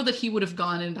 I don't know that he would have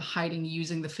gone into hiding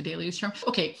using the Fidelius charm.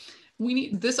 Okay,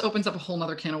 this opens up a whole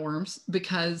nother can of worms,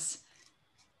 because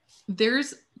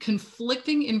there's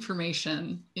conflicting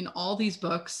information in all these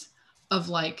books of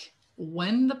like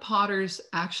when the Potters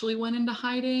actually went into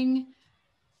hiding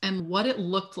and what it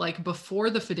looked like before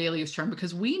the Fidelius charm,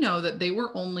 because we know that they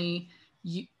were only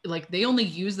they only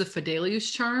used the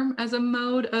Fidelius charm as a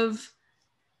mode of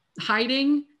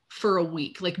hiding for a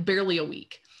week, like barely a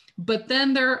week. But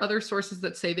then there are other sources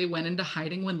that say they went into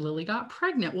hiding when Lily got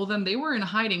pregnant. Well, then they were in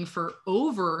hiding for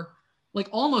over like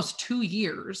almost 2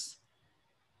 years.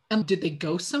 And did they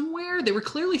go somewhere? They were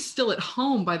clearly still at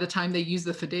home by the time they used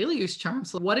the Fidelius charm.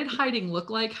 So what did hiding look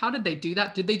like? How did they do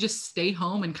that? Did they just stay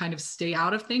home and kind of stay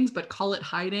out of things, but call it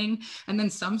hiding? And then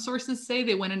some sources say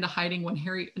they went into hiding when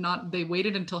they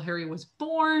waited until Harry was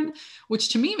born, which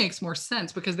to me makes more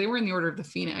sense because they were in the Order of the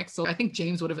Phoenix. So I think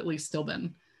James would have at least still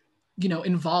been, you know,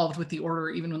 involved with the order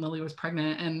even when Lily was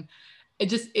pregnant. And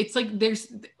it's like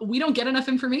we don't get enough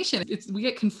information. We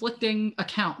get conflicting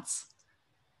accounts.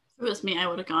 If it was me, I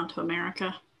would have gone to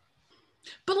America.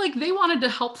 But like they wanted to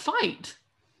help fight.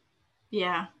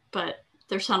 Yeah, but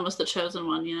their son was the chosen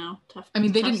one, you know. I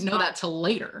mean, they didn't know that till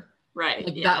later. Right.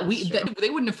 Like that week,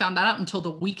 they wouldn't have found that out until the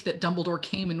week that Dumbledore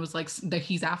came and was like, that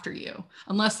he's after you.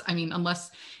 Unless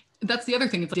that's the other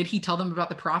thing. It's like, did he tell them about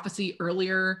the prophecy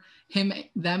earlier, them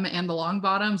and the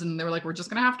Longbottoms? And they were like, we're just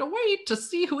going to have to wait to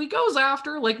see who he goes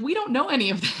after. Like, we don't know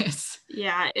any of this.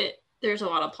 Yeah, there's a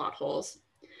lot of plot holes.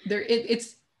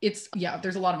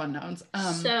 There's a lot of unknowns.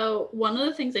 So one of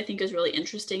the things I think is really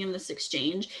interesting in this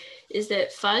exchange is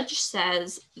that Fudge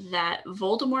says that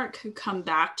Voldemort could come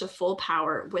back to full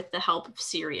power with the help of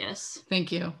Sirius.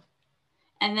 Thank you.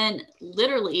 And then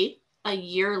literally a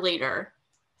year later,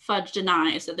 Fudge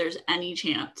denies that there's any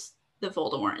chance that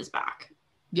Voldemort is back.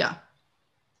 Yeah.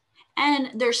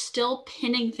 And they're still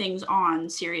pinning things on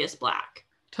Sirius Black.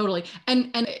 Totally. And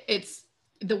it's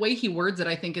the way he words it,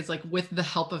 I think, is like with the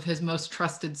help of his most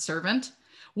trusted servant,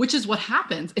 which is what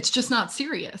happens. It's just not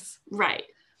Sirius. Right.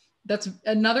 That's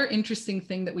another interesting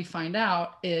thing that we find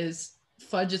out is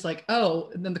Fudge is like,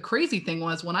 oh, and then the crazy thing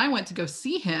was when I went to go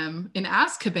see him in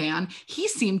Azkaban, he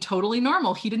seemed totally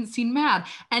normal. He didn't seem mad.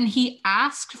 And he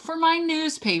asked for my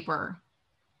newspaper.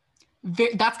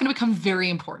 That's going to become very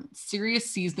important. Sirius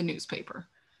sees the newspaper.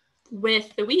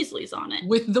 With the Weasleys on it.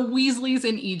 With the Weasleys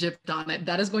in Egypt on it.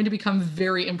 That is going to become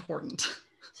very important.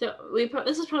 So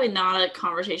this is probably not a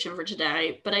conversation for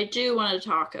today, but I do want to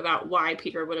talk about why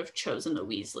Peter would have chosen the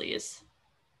Weasleys.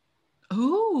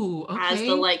 Ooh, okay. As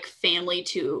the family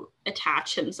to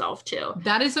attach himself to.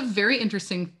 That is a very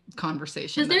interesting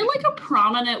conversation. Because they're like a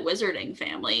prominent wizarding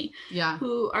family. Yeah.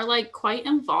 Who are quite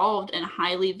involved and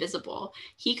highly visible.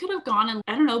 He could have gone and,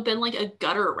 I don't know, been like a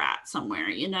gutter rat somewhere,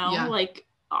 you know,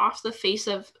 off the face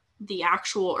of the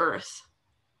actual earth.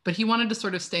 But he wanted to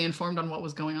sort of stay informed on what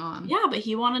was going on. Yeah, but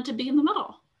he wanted to be in the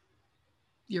middle.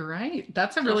 You're right.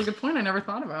 That's a really good point I never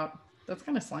thought about. That's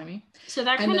kind of slimy. So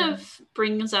that kind of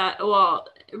brings up, well,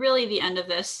 really the end of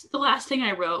this. The last thing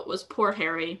I wrote was poor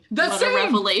Harry. What a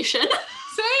revelation.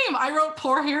 Same. I wrote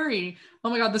poor Harry. Oh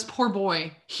my God, this poor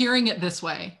boy hearing it this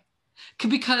way.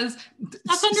 because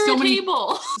That's under a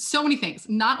table. So many things.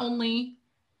 Not only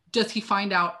does he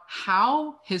find out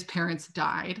how his parents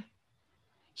died,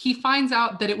 he finds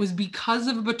out that it was because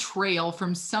of a betrayal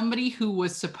from somebody who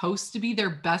was supposed to be their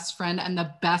best friend and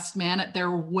the best man at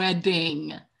their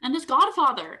wedding. And his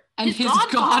godfather. And his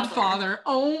godfather.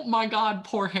 Oh my God,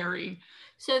 poor Harry.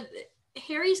 So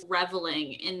Harry's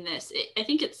reveling in this. I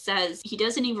think it says he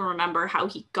doesn't even remember how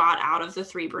he got out of the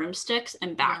Three Broomsticks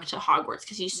and back to Hogwarts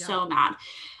because he's so mad.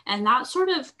 And that sort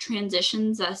of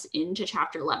transitions us into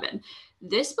chapter 11.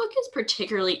 This book is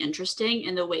particularly interesting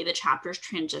in the way the chapters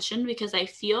transition, because I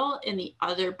feel in the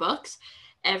other books,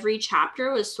 every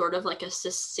chapter was sort of like a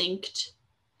succinct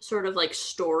sort of like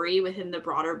story within the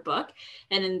broader book.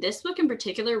 And in this book in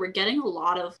particular, we're getting a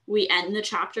lot of, we end the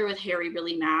chapter with Harry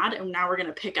really mad, and now we're going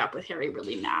to pick up with Harry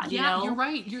really mad. Yeah, you know? You're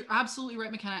right. You're absolutely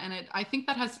right, McKenna. And I think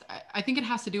it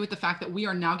has to do with the fact that we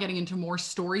are now getting into more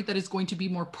story that is going to be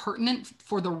more pertinent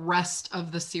for the rest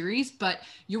of the series. But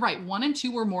you're right. 1 and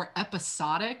 2 were more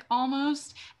episodic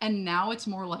almost. And now it's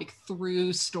more like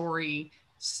through story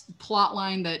plot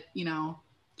line that, you know,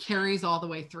 carries all the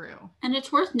way through. And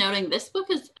it's worth noting this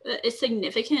book is a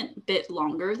significant bit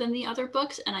longer than the other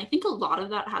books, and I think a lot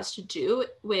of that has to do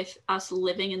with us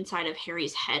living inside of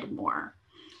Harry's head more.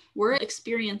 We're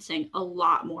experiencing a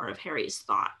lot more of Harry's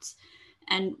thoughts,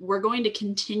 and we're going to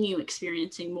continue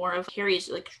experiencing more of Harry's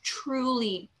like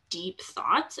truly deep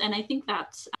thoughts. And I think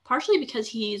that's partially because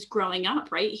he's growing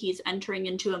up, right? He's entering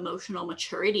into emotional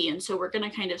maturity, and so we're going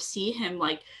to kind of see him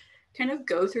like kind of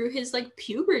go through his like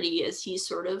puberty as he's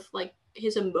sort of like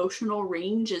his emotional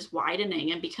range is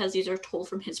widening. And because these are told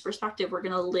from his perspective, we're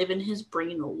going to live in his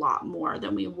brain a lot more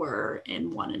than we were in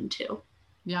 1 and 2.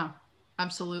 Yeah,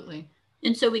 absolutely.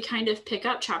 And so we kind of pick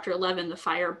up chapter 11, the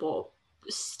Firebolt,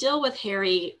 still with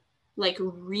Harry like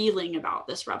reeling about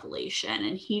this revelation,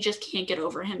 and he just can't get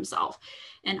over himself.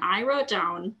 And I wrote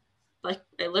down, like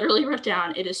I literally wrote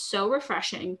down, it is so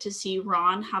refreshing to see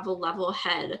Ron have a level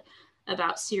head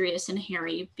about Sirius and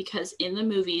Harry, because in the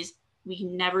movies we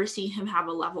never see him have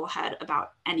a level head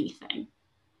about anything.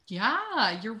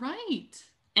 Yeah, you're right.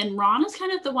 And Ron is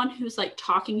kind of the one who's like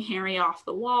talking Harry off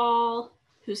the wall,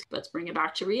 who's let's bring it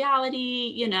back to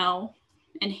reality, you know.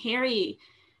 And Harry,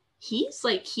 he's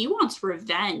like, he wants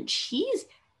revenge. He's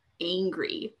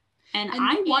angry. And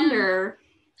I wonder,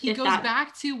 he goes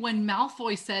back to when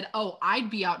Malfoy said, oh, I'd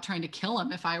be out trying to kill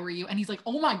him if I were you. And he's like,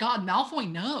 oh my God, Malfoy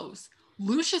knows.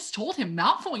 Lucius told him.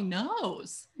 Malfoy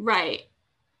knows. Right.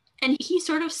 And he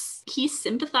sort of, he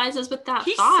sympathizes with that thought.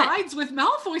 He sides with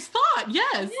Malfoy's thought,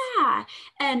 yes. Yeah.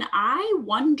 And I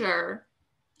wonder,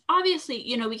 obviously,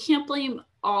 you know, we can't blame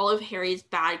all of Harry's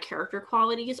bad character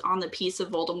qualities on the piece of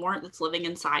Voldemort that's living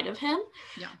inside of him.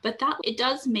 Yeah. But that, it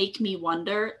does make me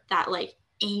wonder that like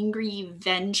angry,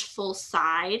 vengeful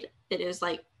side that is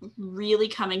like really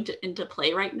coming into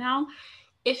play right now,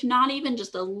 if not even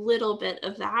just a little bit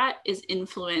of that is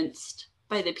influenced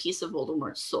by the piece of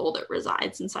Voldemort's soul that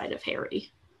resides inside of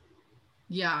Harry.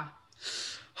 Yeah.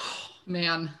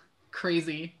 Man,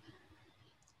 crazy.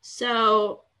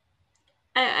 So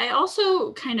I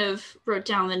also kind of wrote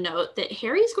down the note that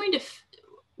Harry's going to,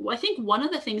 I think one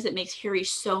of the things that makes Harry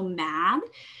so mad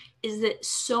is that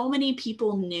so many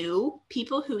people knew,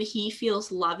 people who he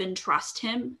feels love and trust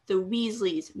him, the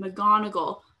Weasleys,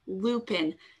 McGonagall,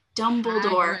 Lupin,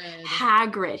 Dumbledore,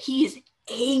 Hagrid. He's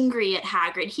angry at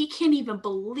Hagrid. He can't even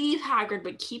believe Hagrid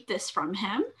would keep this from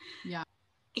him. Yeah.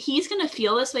 He's going to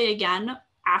feel this way again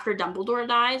after Dumbledore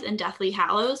dies in Deathly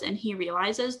Hallows, and he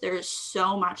realizes there's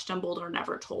so much Dumbledore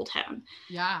never told him.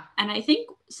 Yeah. And I think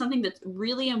something that's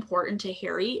really important to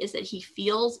Harry is that he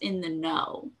feels in the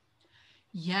know.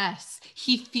 Yes.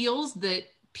 He feels that,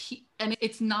 and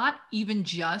it's not even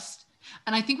just,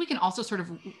 and I think we can also sort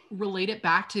of relate it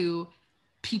back to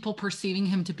people perceiving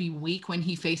him to be weak when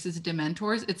he faces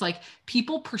Dementors. It's like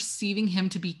people perceiving him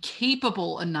to be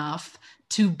capable enough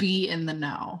to be in the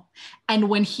know. And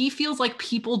when he feels like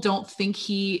people don't think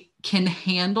he can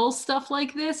handle stuff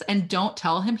like this and don't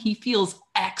tell him, he feels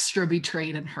extra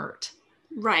betrayed and hurt.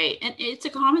 Right. And it's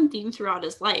a common theme throughout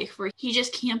his life where he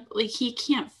just can't, like, he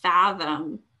can't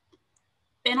fathom.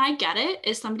 And I get it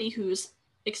as somebody who's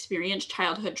experienced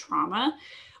childhood trauma.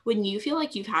 When you feel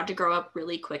like you've had to grow up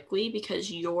really quickly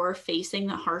because you're facing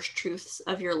the harsh truths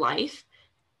of your life,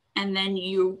 and then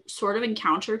you sort of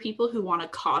encounter people who want to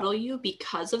coddle you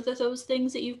because of those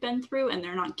things that you've been through, and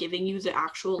they're not giving you the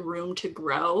actual room to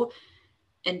grow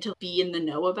and to be in the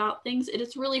know about things, it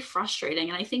is really frustrating.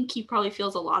 And I think he probably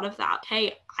feels a lot of that.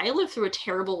 Hey, I lived through a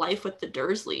terrible life with the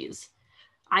Dursleys.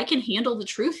 I can handle the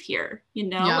truth here,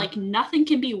 Yeah. like nothing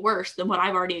can be worse than what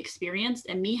I've already experienced.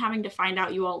 And me having to find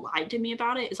out you all lied to me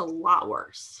about it is a lot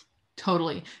worse.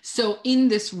 Totally. So in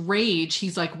this rage,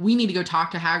 he's like, we need to go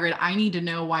talk to Hagrid. I need to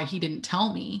know why he didn't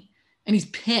tell me. And he's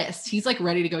pissed. He's like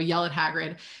ready to go yell at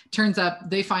Hagrid. Turns up,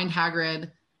 they find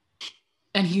Hagrid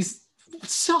and he's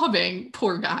sobbing,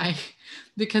 poor guy,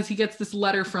 because he gets this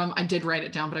letter from, I did write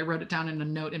it down, but I wrote it down in a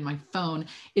note in my phone.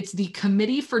 It's the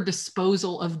Committee for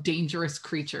Disposal of Dangerous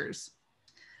Creatures,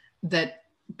 that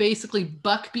basically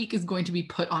Buckbeak is going to be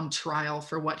put on trial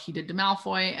for what he did to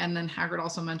Malfoy. And then Hagrid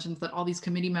also mentions that all these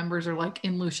committee members are like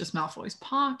in Lucius Malfoy's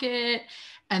pocket,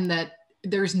 and that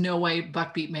there's no way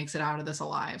Buckbeak makes it out of this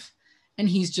alive. And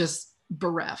he's just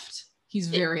bereft. He's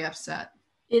very upset.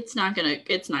 It's not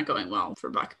going well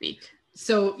for Buckbeak.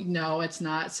 So no, it's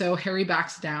not. So Harry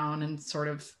backs down and sort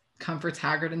of comforts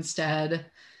Hagrid instead.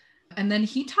 And then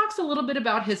he talks a little bit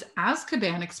about his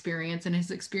Azkaban experience and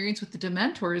his experience with the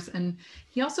Dementors. And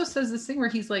he also says this thing where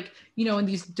he's like, and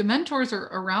these Dementors are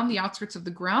around the outskirts of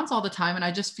the grounds all the time. And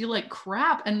I just feel like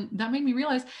crap. And that made me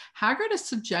realize Hagrid is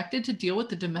subjected to deal with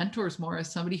the Dementors more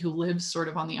as somebody who lives sort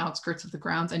of on the outskirts of the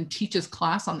grounds and teaches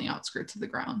class on the outskirts of the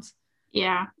grounds.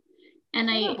 Yeah. And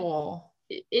Horrible.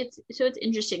 It's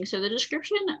interesting. So the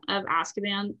description of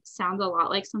Azkaban sounds a lot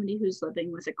like somebody who's living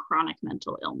with a chronic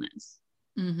mental illness.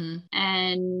 Mm-hmm.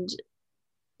 And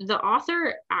the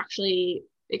author actually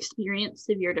experienced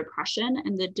severe depression,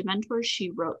 and the Dementors, she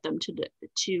wrote them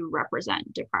to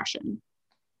represent depression,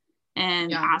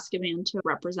 and Azkaban to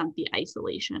represent the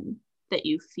isolation that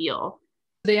you feel.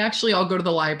 They actually all go to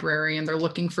the library and they're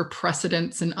looking for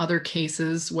precedents in other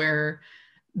cases where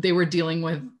they were dealing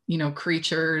with,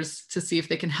 creatures, to see if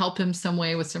they can help him some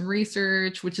way with some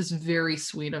research, which is very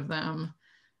sweet of them.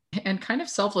 And kind of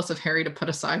selfless of Harry to put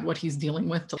aside what he's dealing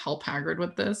with to help Hagrid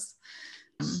with this.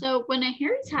 So when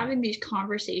Harry's having these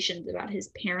conversations about his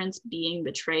parents being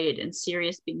betrayed and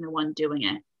Sirius being the one doing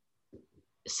it,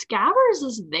 Scabbers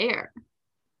is there.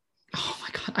 Oh my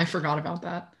God, I forgot about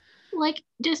that. Like,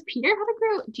 does Peter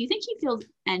do you think he feels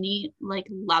any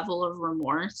level of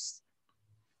remorse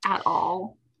at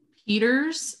all?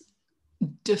 Peter's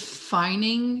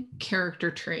defining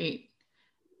character trait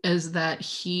is that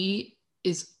he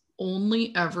is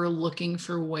only ever looking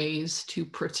for ways to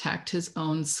protect his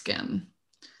own skin,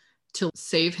 to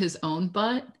save his own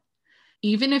butt.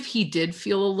 Even if he did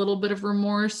feel a little bit of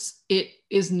remorse, it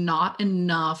is not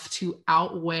enough to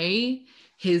outweigh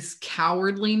his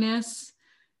cowardliness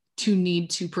to need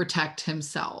to protect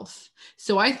himself.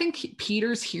 So I think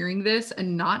Peter's hearing this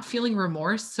and not feeling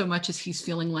remorse so much as he's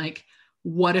feeling like,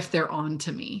 what if they're on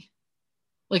to me?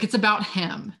 Like, it's about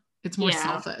him. It's more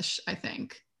selfish, I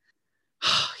think.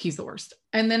 He's the worst.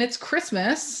 And then it's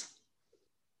Christmas.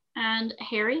 And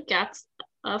Harry gets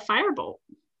a firebolt,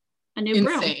 a new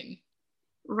broom. Insane.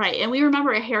 Right. And we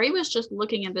remember Harry was just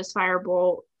looking at this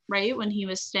firebolt, right, when he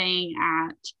was staying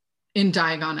in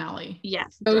Diagon Alley.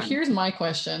 Yes. So here's my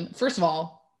question. First of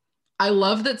all, I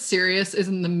love that Sirius is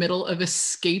in the middle of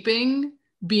escaping,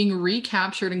 being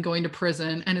recaptured and going to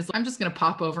prison, and is like, I'm just going to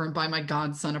pop over and buy my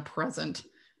godson a present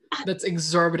that's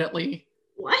exorbitantly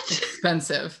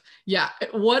expensive. Yeah.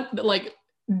 What, I'm like,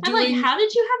 how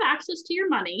did you have access to your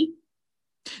money?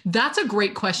 That's a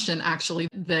great question, actually,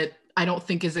 that I don't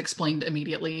think is explained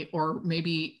immediately, or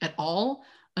maybe at all,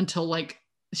 until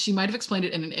she might have explained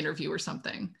it in an interview or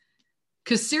something.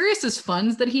 Because Sirius's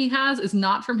funds that he has is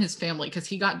not from his family, because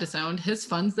he got disowned. His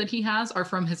funds that he has are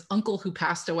from his uncle who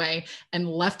passed away and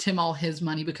left him all his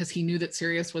money because he knew that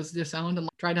Sirius was disowned and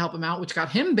tried to help him out, which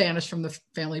got him banished from the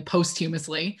family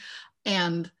posthumously.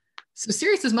 And so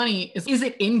Sirius's money, is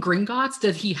it in Gringotts?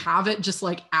 Did he have it just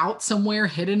out somewhere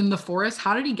hidden in the forest?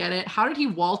 How did he get it? How did he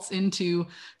waltz into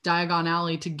Diagon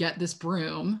Alley to get this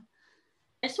broom?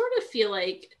 I sort of feel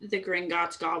like the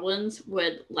Gringotts goblins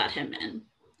would let him in.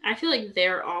 I feel like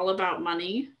they're all about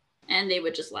money and they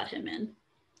would just let him in.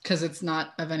 Because it's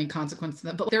not of any consequence to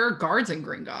them. But there are guards in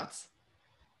Gringotts.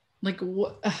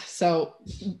 What? So,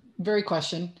 very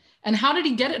question. And how did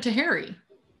he get it to Harry?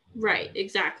 Right,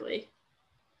 exactly.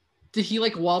 Did he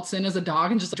waltz in as a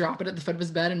dog and just drop it at the foot of his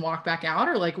bed and walk back out?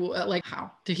 Or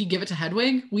how? Did he give it to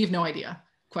Hedwig? We have no idea.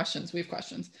 We have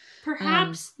questions.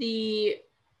 Perhaps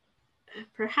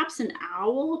perhaps an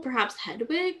owl, perhaps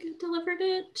Hedwig delivered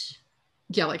it.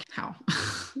 Yeah, how?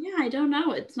 Yeah, I don't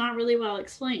know. It's not really well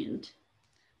explained.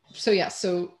 So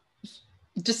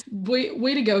just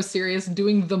way to go, Sirius,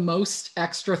 doing the most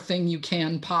extra thing you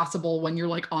can possible when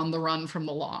you're on the run from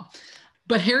the law.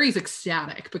 But Harry's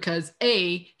ecstatic because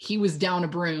A, he was down a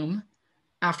broom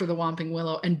after the Whomping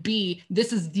Willow, and B,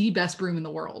 this is the best broom in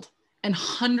the world and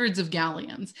hundreds of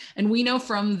galleons. And we know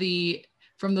from the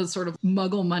from the sort of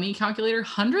muggle money calculator,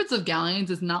 hundreds of galleons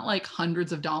is not like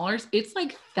hundreds of dollars. It's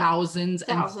like thousands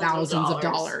and thousands of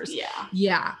dollars. Yeah.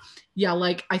 Yeah. Yeah.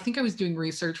 Like I think I was doing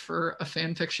research for a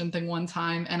fan fiction thing one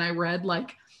time, and I read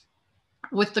like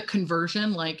with the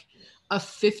conversion, like a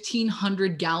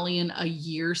 1,500 galleon a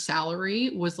year salary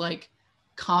was like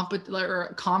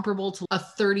comparable to a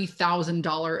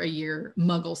 $30,000 a year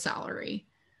muggle salary.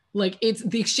 Like it's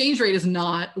the exchange rate is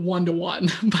not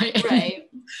 1-to-1 by any. Right.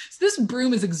 So this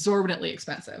broom is exorbitantly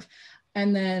expensive.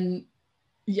 And then,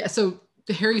 yeah, so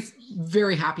Harry's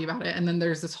very happy about it. And then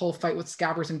there's this whole fight with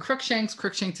Scabbers and Crookshanks.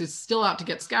 Crookshanks is still out to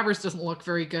get Scabbers, doesn't look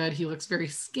very good. He looks very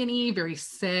skinny, very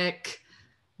sick,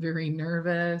 very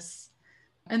nervous.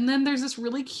 And then there's this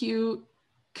really cute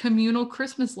communal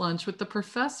Christmas lunch with the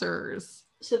professors.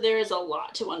 So there is a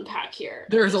lot to unpack here.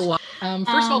 There's a lot.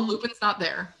 First of all, Lupin's not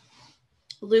there.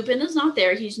 Lupin is not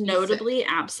there. He's notably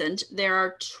absent. There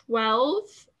are 12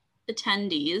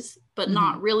 attendees, but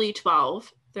not really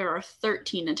 12. There are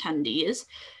 13 attendees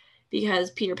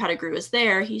because Peter Pettigrew is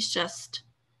there. He's just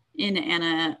in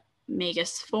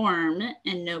animagus form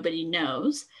and nobody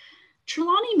knows.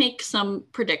 Trelawney makes some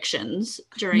predictions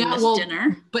during this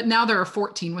dinner. But now there are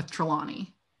 14 with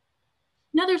Trelawney.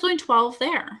 No, there's only 12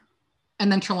 there.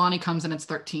 And then Trelawney comes and it's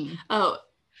 13. Oh,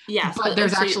 yes. But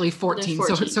there's actually 14.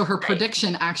 14. So her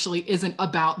prediction actually isn't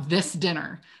about this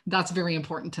dinner. That's very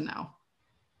important to know.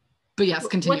 But yes,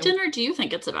 continue. What dinner do you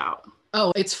think it's about?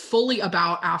 Oh, it's fully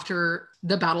about after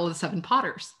the Battle of the Seven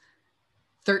Potters.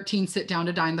 13 sit down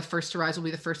to dine. The first to rise will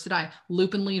be the first to die.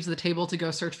 Lupin leaves the table to go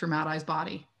search for Mad Eye's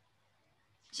body.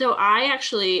 So I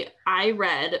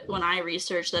read when I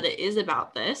researched that it is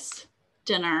about this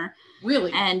dinner.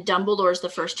 Really? And Dumbledore's the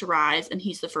first to rise and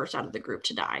he's the first out of the group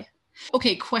to die.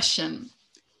 Okay, question.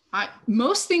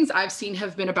 Most things I've seen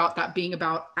have been about that being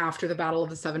about after the Battle of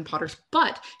the Seven Potters,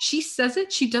 but she says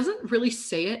it, she doesn't really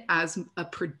say it as a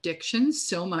prediction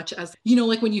so much as, you know,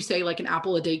 like when you say like an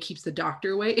apple a day keeps the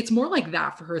doctor away, it's more like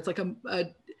that for her. It's like a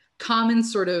common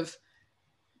sort of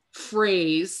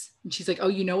phrase. And she's like, oh,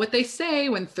 you know what they say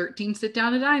when 13 sit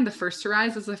down to dine, the first to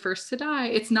rise is the first to die.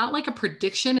 It's not like a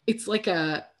prediction. It's like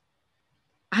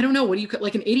I don't know, what do you call,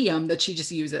 like an idiom that she just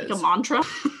uses. Like a mantra?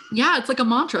 Yeah, it's like a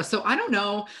mantra. So I don't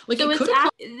know. Like so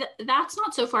that's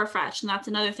not so far-fetched. And that's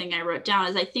another thing I wrote down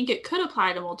is I think it could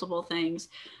apply to multiple things.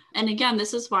 And again,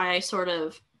 this is why I sort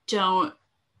of don't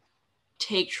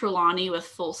take Trelawney with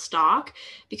full stock,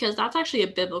 because that's actually a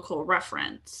biblical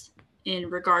reference in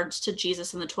regards to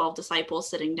Jesus and the 12 disciples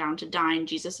sitting down to dine.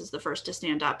 Jesus is the first to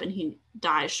stand up and he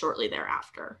dies shortly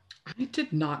thereafter. I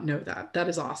did not know that. That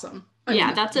is awesome. I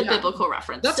mean, that's a biblical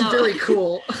reference. That's very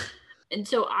cool. And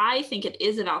so I think it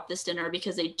is about this dinner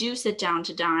because they do sit down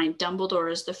to dine.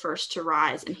 Dumbledore is the first to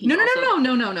rise. And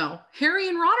No. Harry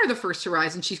and Ron are the first to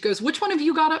rise. And she goes, which one of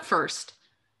you got up first?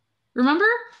 Remember?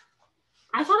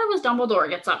 I thought it was Dumbledore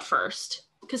gets up first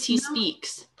because he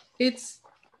speaks.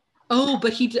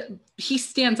 But he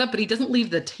stands up, but he doesn't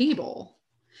leave the table.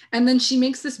 And then she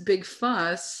makes this big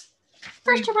fuss.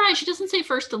 First to rise. She doesn't say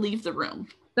first to leave the room.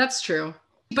 That's true.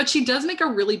 But she does make a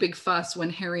really big fuss when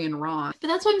Harry and Ron. But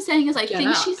that's what I'm saying is I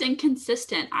think she's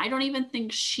inconsistent. I don't even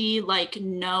think she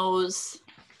knows.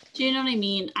 Do you know what I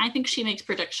mean? I think she makes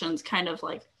predictions kind of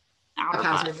like out of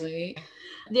haphazardly.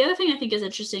 The other thing I think is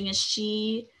interesting is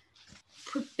she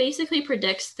basically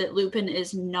predicts that Lupin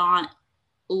is not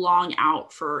long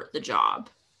out for the job,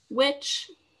 which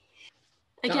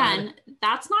again,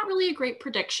 that's not really a great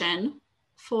prediction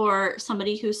for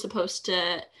somebody who's supposed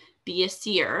to be a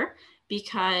seer.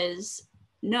 Because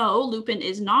no, Lupin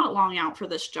is not long out for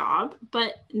this job,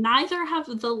 but neither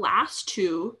have the last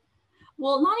two.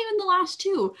 Well, not even the last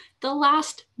two, the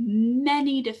last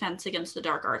many Defense Against the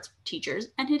Dark Arts teachers.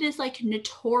 And it is like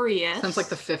notorious. Since like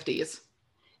the 50s.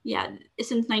 Yeah,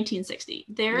 since 1960.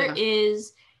 There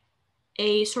is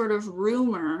a sort of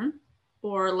rumor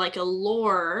or like a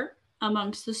lore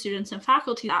amongst the students and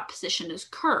faculty that position is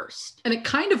cursed. And it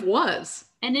kind of was.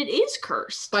 And it is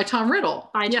cursed. By Tom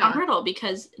Riddle. Tom Riddle,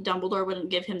 because Dumbledore wouldn't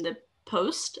give him the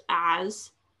post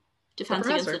as Defense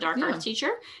Against the Dark Arts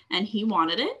teacher, and he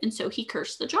wanted it, and so he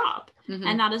cursed the job. Mm-hmm.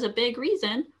 And that is a big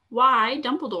reason why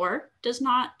Dumbledore does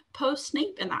not post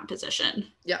Snape in that position.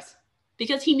 Yes.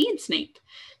 Because he needs Snape.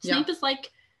 Snape is like,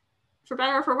 for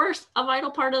better or for worse, a vital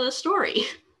part of the story.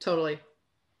 Totally.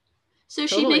 So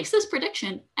she makes this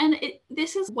prediction, and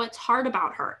this is what's hard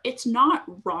about her. It's not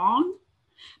wrong,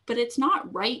 but it's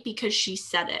not right because she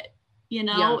said it. You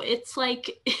know, it's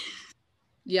like,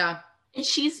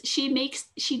 she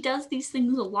does these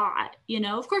things a lot, you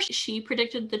know. Of course, she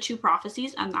predicted the two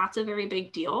prophecies, and that's a very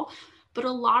big deal. But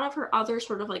a lot of her other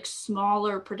sort of like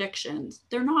smaller predictions,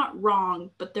 they're not wrong,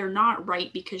 but they're not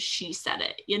right because she said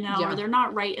it, you know, or Yeah. they're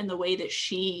not right in the way that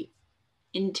she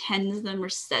intends them or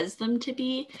says them to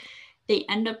be. They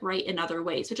end up right in other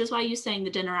ways, which is why you saying the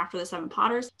dinner after the Seven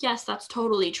Potters, yes, that's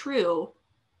totally true.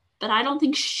 But I don't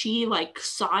think she like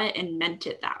saw it and meant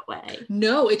it that way.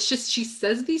 No, it's just she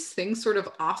says these things sort of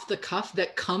off the cuff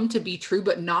that come to be true,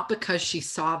 but not because she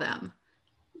saw them.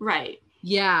 Right.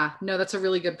 Yeah, no, that's a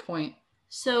really good point.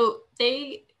 So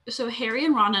Harry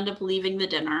and Ron end up leaving the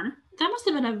dinner. That must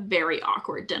have been a very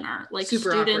awkward dinner. Like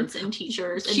Super awkward. students and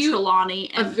teachers and Cute,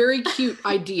 Trelawney a and very cute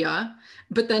idea.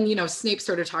 But then, Snape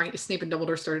and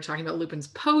Dumbledore started talking about Lupin's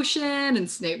potion, and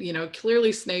Snape,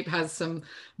 clearly Snape has some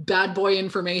bad boy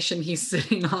information he's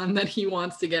sitting on that he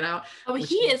wants to get out. oh,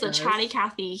 he is a chatty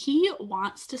Cathy. He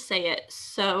wants to say it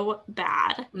so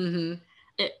bad. Mm-hmm.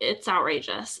 It's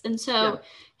outrageous. And so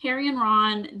Harry and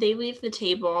Ron, they leave the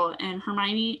table and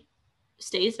Hermione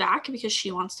stays back because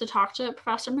she wants to talk to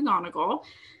Professor McGonagall.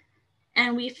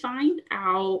 And we find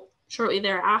out shortly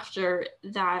thereafter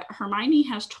that Hermione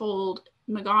has told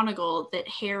McGonagall that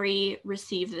Harry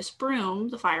received this broom,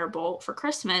 the firebolt, for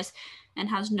Christmas and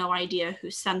has no idea who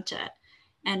sent it.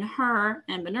 And her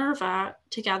and Minerva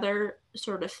together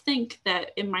sort of think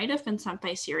that it might have been sent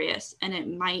by Sirius and it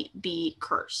might be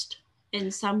cursed in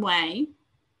some way.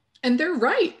 And they're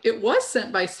right. It was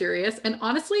sent by Sirius. And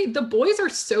honestly, the boys are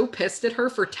so pissed at her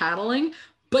for tattling,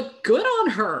 but good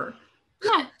on her.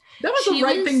 Yeah. That was the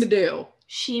right thing to do.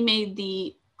 She made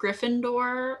the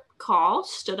Gryffindor call,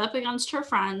 stood up against her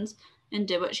friends, and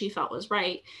did what she felt was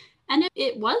right. And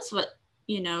it was what,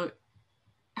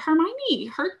 Hermione,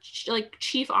 her like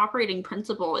chief operating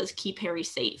principle is keep Harry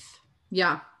safe.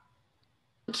 Yeah.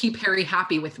 Keep Harry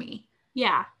happy with me.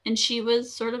 Yeah. And she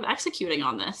was sort of executing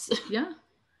on this. Yeah.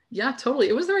 Yeah, totally.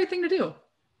 It was the right thing to do.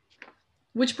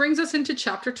 Which brings us into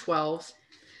chapter 12.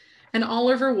 And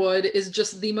Oliver Wood is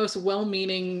just the most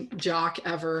well-meaning jock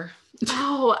ever.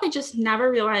 Oh, I just never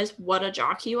realized what a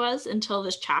jock he was until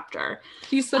this chapter.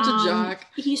 He's such a jock.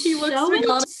 He looks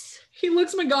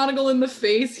McGonagall in the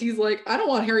face. He's like, I don't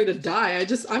want Harry to die.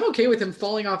 I'm okay with him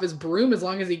falling off his broom as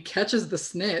long as he catches the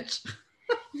snitch.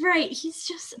 Right.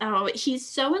 He's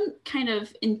so kind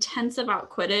of intense about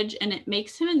Quidditch, and it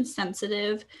makes him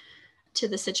insensitive to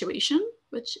the situation,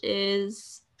 which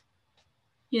is,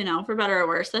 for better or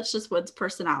worse, that's just Wood's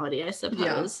personality, I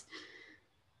suppose. Yeah.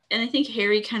 And I think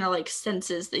Harry kind of like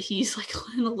senses that he's like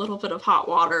in a little bit of hot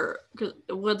water because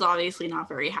Wood's obviously not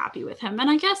very happy with him. And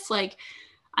I guess like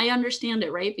I understand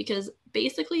it, right? Because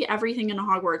basically everything in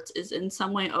Hogwarts is in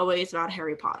some way always about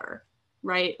Harry Potter,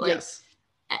 right? Like, yes.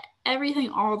 Everything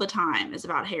all the time is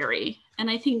about Harry. And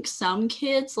I think some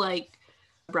kids like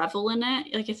revel in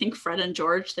it. Like I think Fred and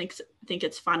George think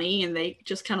it's funny and they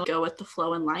just kind of go with the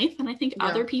flow in life. And I think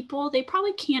other people, they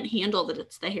probably can't handle that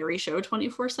it's the Harry show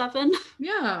 24/7.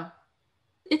 Yeah.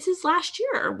 It's his last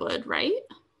year, Wood, right?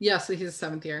 Yeah, so he's his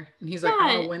 7th year. And he's like,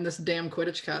 I want to win this damn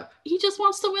Quidditch Cup. He just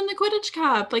wants to win the Quidditch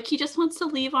Cup. Like he just wants to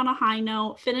leave on a high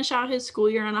note, finish out his school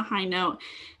year on a high note.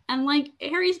 And like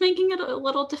Harry's making it a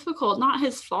little difficult. Not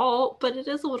his fault, but it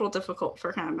is a little difficult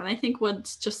for him. And I think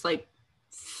Wood's just like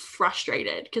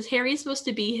frustrated because Harry's supposed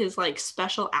to be his like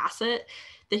special asset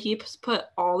that he's put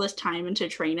all this time into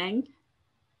training.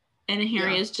 And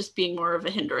Harry is just being more of a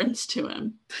hindrance to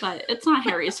him. But it's not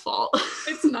Harry's fault.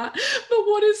 It's not. But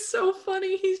what is so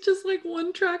funny, he's just like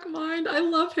one track mind. I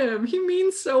love him. He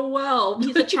means so well.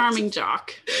 He's a charming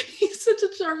jock. He's such a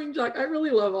charming jock. I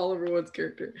really love Oliver Wood's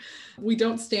character. We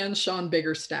don't stand Sean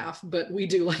Biggerstaff, but we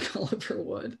do like Oliver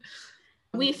Wood.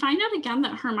 We find out again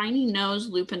that Hermione knows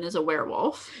Lupin is a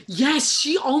werewolf. Yes,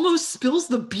 she almost spills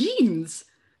the beans.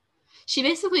 She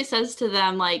basically says to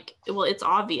them, like, well, it's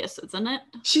obvious, isn't it?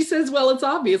 She says, well, it's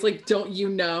obvious. Like, don't you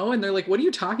know? And they're like, what are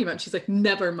you talking about? And she's like,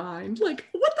 never mind. Like,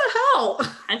 what the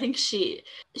hell? I think she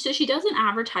doesn't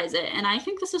advertise it. And I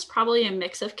think this is probably a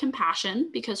mix of compassion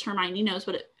because Hermione knows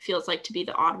what it feels like to be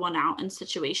the odd one out in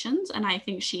situations. And I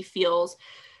think she feels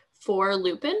for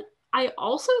Lupin. I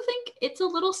also think it's a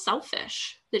little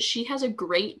selfish that she has a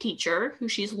great teacher who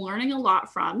she's learning a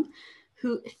lot from,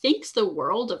 who thinks the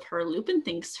world of her. Lupin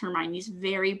thinks Hermione's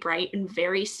very bright and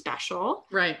very special.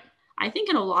 Right. I think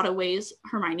in a lot of ways,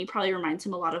 Hermione probably reminds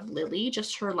him a lot of Lily,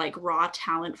 just her like raw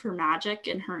talent for magic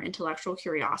and her intellectual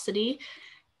curiosity.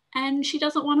 And she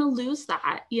doesn't want to lose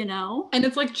that, And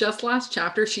it's like just last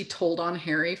chapter, she told on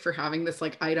Harry for having this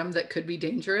like item that could be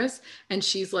dangerous. And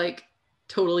she's like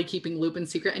totally keeping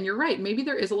Lupin's secret. And you're right. Maybe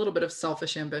there is a little bit of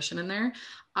selfish ambition in there.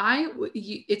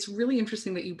 It's really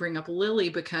interesting that you bring up Lily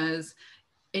because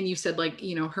and you said like,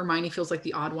 you know, Hermione feels like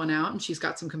the odd one out and she's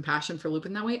got some compassion for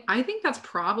Lupin that way. I think that's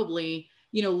probably,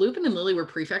 you know, Lupin and Lily were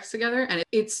prefects together, and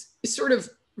it's sort of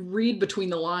read between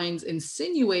the lines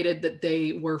insinuated that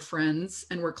they were friends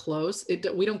and were close.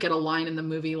 We don't get a line in the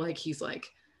movie like he's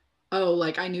like, oh,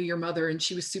 like I knew your mother and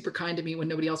she was super kind to me when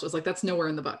nobody else was. Like, that's nowhere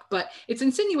in the book, but it's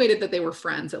insinuated that they were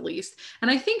friends at least.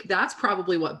 And I think that's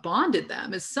probably what bonded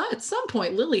them is at some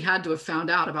point, Lily had to have found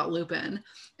out about Lupin,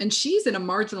 and she's in a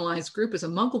marginalized group as a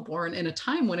Muggle-born in a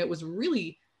time when it was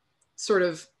really sort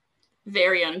of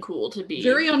very uncool to be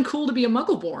a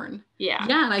Muggle-born. Yeah.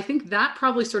 Yeah. And I think that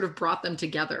probably sort of brought them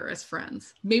together as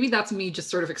friends. Maybe that's me just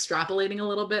sort of extrapolating a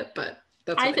little bit, but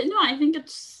I think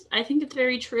it's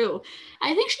very true.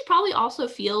 I think she probably also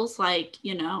feels like,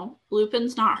 you know,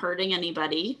 Lupin's not hurting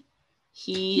anybody.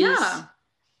 He's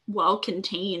well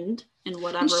contained in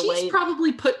whatever and she's way. She's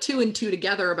probably put 2 and 2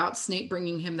 together about Snape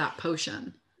bringing him that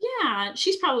potion. Yeah,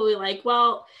 she's probably like,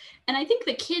 well, and I think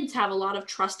the kids have a lot of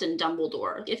trust in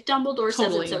Dumbledore. If Dumbledore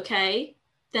says it's okay,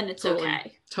 then it's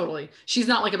okay. Totally. She's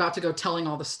not like about to go telling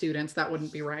all the students. That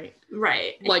wouldn't be right.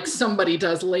 Right. Like somebody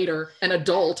does later, an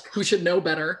adult who should know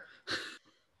better.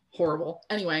 Horrible.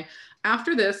 Anyway,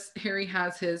 after this, Harry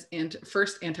has his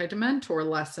first anti-Dementor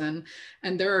lesson.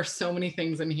 And there are so many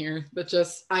things in here that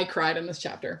just, I cried in this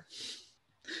chapter.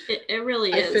 It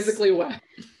really is. I physically wept.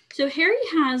 So Harry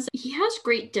has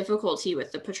great difficulty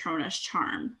with the Patronus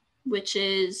charm, which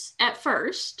is at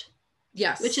first.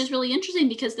 Yes. Which is really interesting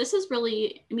because this is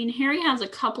really, I mean, Harry has a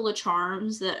couple of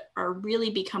charms that are really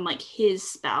become like his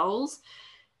spells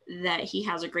that he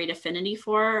has a great affinity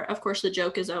for. Of course, the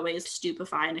joke is always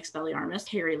Stupefy and Expelliarmus.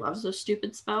 Harry loves those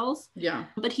stupid spells. Yeah.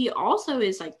 But he also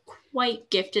is like quite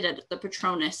gifted at the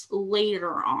Patronus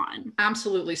later on.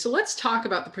 Absolutely. So let's talk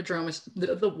about the Patronus,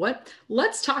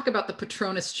 Let's talk about the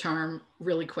Patronus charm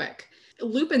really quick.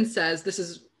 Lupin says this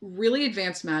is really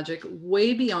advanced magic,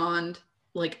 way beyond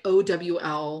like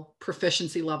OWL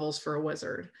proficiency levels for a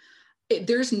wizard.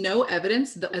 There's no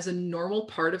evidence that as a normal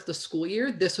part of the school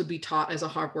year, this would be taught as a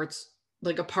Hogwarts,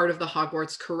 like a part of the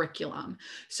Hogwarts curriculum.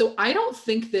 So I don't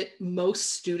think that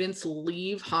most students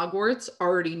leave Hogwarts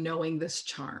already knowing this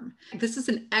charm. This is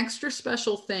an extra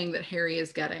special thing that Harry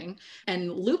is getting.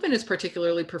 And Lupin is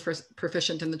particularly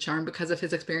proficient in the charm because of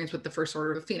his experience with the First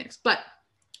Order of the Phoenix. But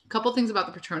a couple things about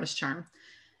the Patronus charm.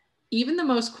 Even the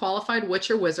most qualified witch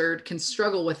or wizard can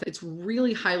struggle with it. It's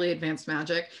really highly advanced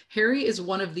magic. Harry is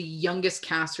one of the youngest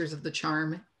casters of the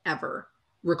charm ever,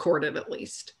 recorded at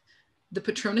least. The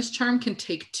Patronus charm can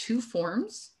take 2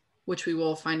 forms, which we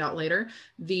will find out later,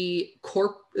 the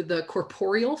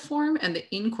corporeal form and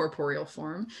the incorporeal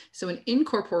form. So an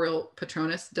incorporeal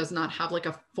Patronus does not have like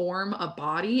a form, a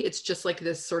body. It's just like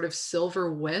this sort of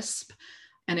silver wisp,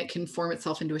 and it can form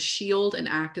itself into a shield and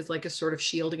act as like a sort of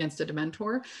shield against a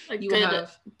Dementor.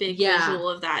 Big visual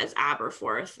of that is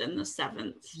Aberforth in the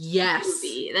 7th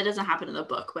movie. That doesn't happen in the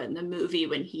book, but in the movie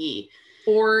when he...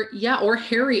 Or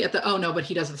Harry at the... Oh, no, but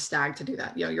he does have Stag to do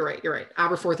that. Yeah, you're right.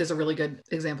 Aberforth is a really good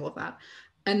example of that.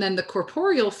 And then the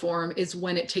corporeal form is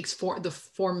when it takes the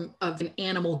form of an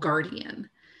animal guardian.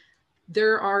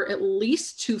 There are at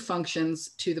least 2 functions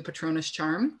to the Patronus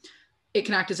charm. It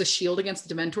can act as a shield against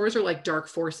Dementors or like dark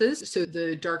forces. So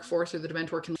the dark force or the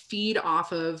Dementor can feed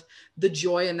off of the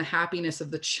joy and the happiness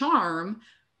of the charm,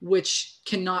 which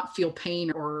cannot feel pain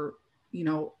or, you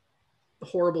know,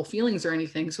 horrible feelings or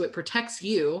anything. So it protects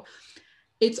you.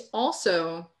 It's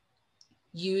also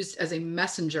used as a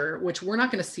messenger, which we're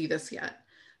not going to see this yet.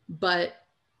 But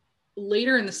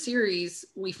later in the series,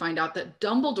 we find out that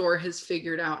Dumbledore has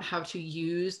figured out how to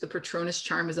use the Patronus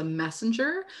charm as a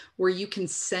messenger, where you can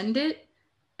send it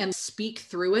and speak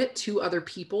through it to other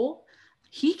people.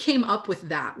 He came up with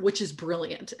that, which is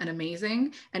brilliant and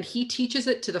amazing. And he teaches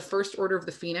it to the First Order of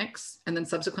the Phoenix and then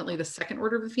subsequently the Second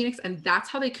Order of the Phoenix. And that's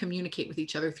how they communicate with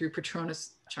each other through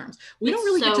Patronus charms. We don't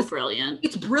really get to... brilliant.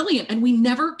 It's brilliant. And we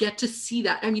never get to see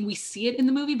that. I mean, we see it in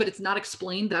the movie, but it's not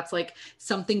explained. That's like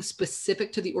something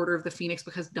specific to the Order of the Phoenix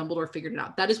because Dumbledore figured it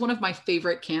out. That is one of my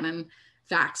favorite canon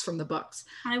facts from the books.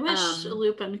 I wish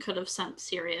Lupin could have sent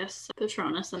Sirius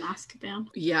Patronus in Azkaban.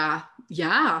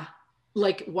 Yeah.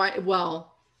 Like, why?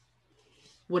 Well,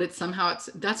 would it somehow...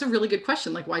 That's a really good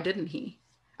question. Like, why didn't he?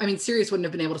 I mean, Sirius wouldn't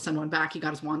have been able to send one back. He got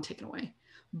his wand taken away.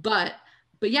 But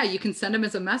yeah, you can send him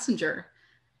as a messenger.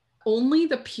 Only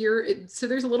the pure... So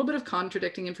there's a little bit of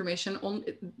contradicting information.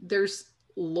 There's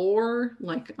lore,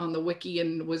 like on the wiki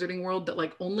and Wizarding World, that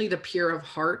like only the pure of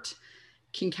heart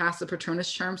can cast the Patronus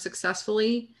charm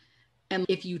successfully. And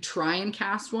if you try and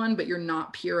cast one, but you're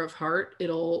not pure of heart,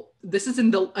 this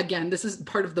is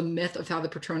part of the myth of how the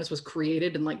Patronus was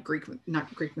created in like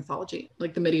not Greek mythology,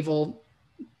 like the medieval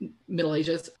Middle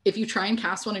Ages. If you try and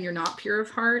cast one and you're not pure of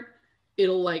heart,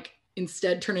 it'll like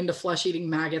instead turn into flesh-eating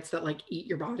maggots that like eat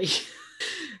your body.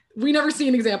 We never see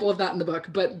an example of that in the book,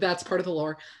 but that's part of the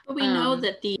lore. But we know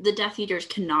that the Death Eaters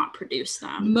cannot produce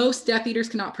them. Most Death Eaters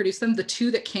cannot produce them. The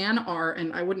two that can are,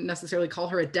 and I wouldn't necessarily call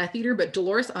her a Death Eater, but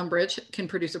Dolores Umbridge can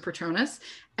produce a Patronus,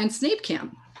 and Snape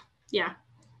can. Yeah.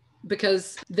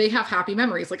 Because they have happy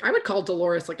memories. Like I would call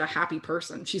Dolores like a happy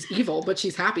person. She's evil, but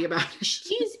she's happy about it.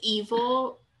 She's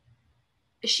evil.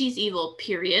 She's evil,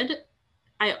 period.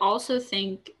 I also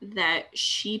think that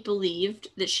she believed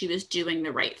that she was doing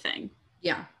the right thing.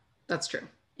 Yeah, that's true.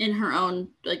 In her own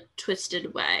like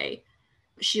twisted way.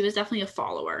 She was definitely a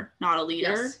follower, not a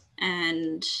leader. Yes.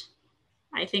 And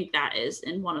I think that is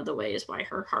in one of the ways why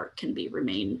her heart can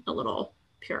remain a little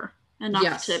pure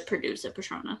enough to produce a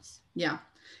Patronus. Yeah.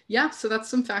 Yeah. So that's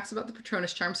some facts about the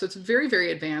Patronus charm. So it's very,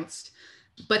 very advanced,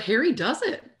 but Harry does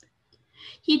it.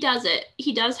 He does it.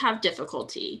 He does have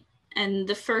difficulty, and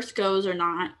the first goes are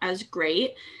not as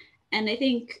great. And I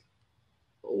think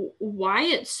why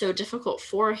it's so difficult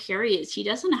for Harry is he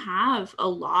doesn't have a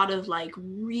lot of like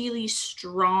really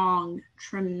strong,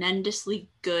 tremendously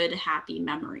good, happy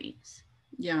memories.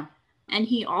 Yeah. And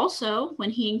he also,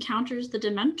 when he encounters the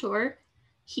Dementor,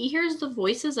 he hears the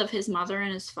voices of his mother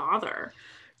and his father.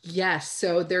 Yes.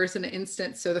 So there's an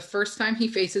instance. So the first time he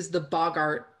faces the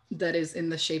Boggart that is in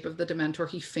the shape of the Dementor,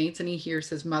 he faints and he hears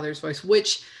his mother's voice,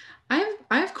 which I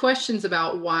have questions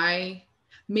about why.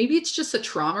 Maybe it's just a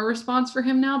trauma response for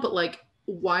him now, but like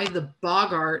why the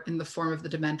Boggart in the form of the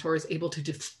Dementor is able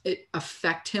to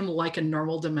affect him like a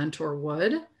normal Dementor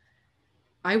would.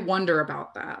 I wonder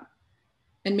about that.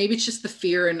 And maybe it's just the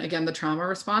fear and again, the trauma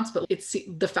response, but it's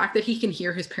the fact that he can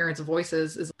hear his parents'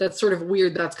 voices that's sort of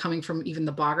weird. That's coming from even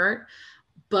the Boggart.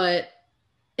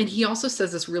 And he also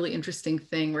says this really interesting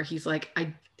thing where he's like,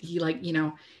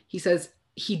 he says,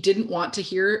 he didn't want to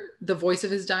hear the voice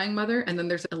of his dying mother. And then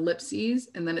there's ellipses.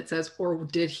 And then it says, or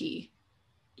did he?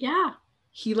 Yeah.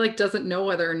 He like doesn't know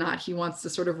whether or not he wants to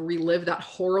sort of relive that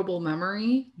horrible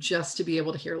memory just to be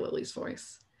able to hear Lily's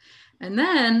voice. And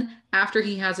then after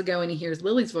he has a go and he hears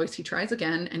Lily's voice, he tries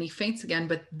again and he faints again.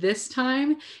 But this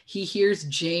time he hears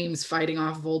James fighting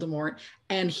off Voldemort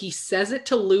and he says it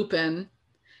to Lupin.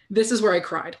 This is where I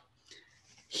cried.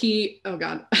 He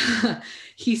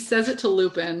says it to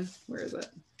Lupin. Where is it?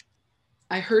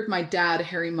 I heard my dad,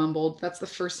 Harry mumbled. That's the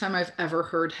first time I've ever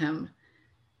heard him.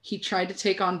 He tried to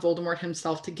take on Voldemort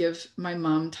himself to give my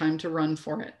mom time to run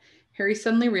for it. Harry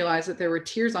suddenly realized that there were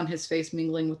tears on his face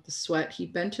mingling with the sweat. He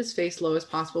bent his face low as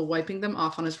possible, wiping them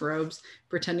off on his robes,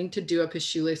 pretending to do up his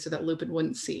shoelace so that Lupin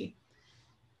wouldn't see.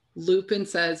 Lupin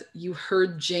says, "You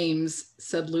heard James,"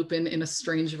 said Lupin in a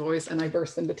strange voice, and I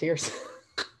burst into tears.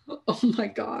 Oh my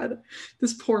God,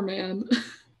 this poor man.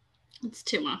 It's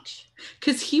too much.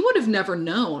 Because he would have never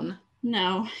known.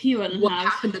 No, he wouldn't what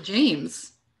happened to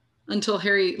James until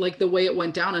Harry, like the way it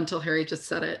went down until Harry just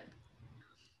said it.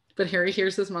 But Harry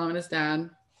hears his mom and his dad.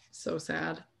 So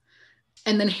sad.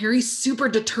 And then Harry's super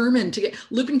determined to get,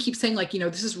 Lupin keeps saying like,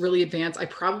 this is really advanced. I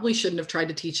probably shouldn't have tried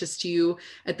to teach this to you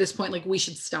at this point. Like we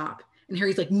should stop. And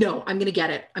Harry's like, no, I'm going to get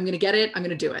it. I'm going to get it. I'm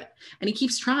going to do it. And he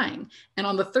keeps trying. And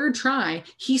on the third try,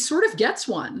 he sort of gets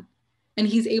one. And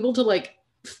he's able to like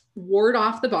ward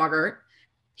off the Boggart.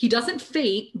 He doesn't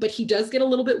faint, but he does get a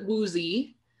little bit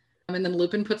woozy. And then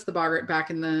Lupin puts the Boggart back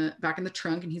in the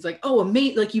trunk. And he's like, oh,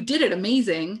 amazing. Like you did it.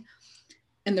 Amazing.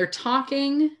 And they're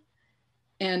talking.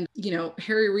 And,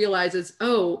 Harry realizes,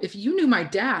 oh, if you knew my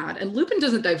dad, and Lupin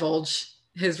doesn't divulge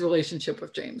his relationship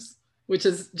with James. Which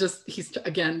is just, he's,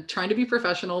 again, trying to be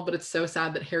professional, but it's so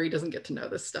sad that Harry doesn't get to know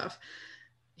this stuff.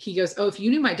 He goes, oh, if you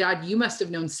knew my dad, you must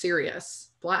have known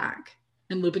Sirius Black.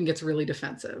 And Lupin gets really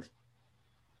defensive.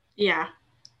 Yeah.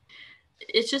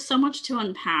 It's just so much to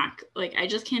unpack. Like, I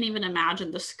just can't even imagine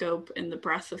the scope and the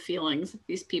breadth of feelings that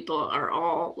these people are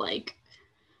all, like,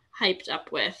 hyped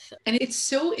up with. And it's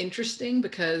so interesting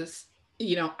because,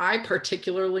 I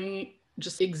particularly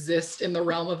just exist in the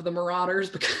realm of the Marauders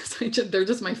because they're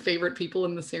just my favorite people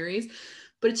in the series.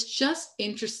 But it's just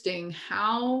interesting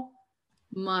how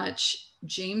much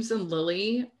James and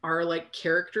Lily are like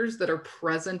characters that are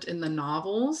present in the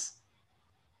novels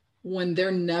when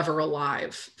they're never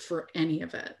alive for any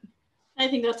of it. I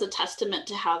think that's a testament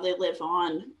to how they live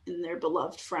on in their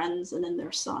beloved friends and in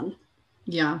their son.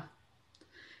 Yeah.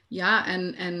 Yeah.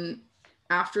 And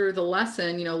after the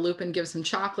lesson, Lupin gives him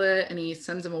chocolate and he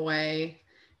sends him away.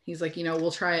 He's like, we'll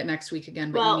try it next week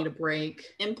again, but you need a break.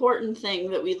 Important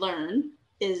thing that we learn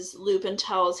is Lupin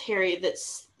tells Harry that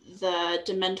the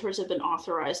Dementors have been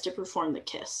authorized to perform the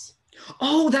kiss.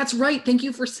 Oh, that's right. Thank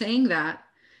you for saying that.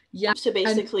 Yeah. So And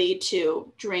basically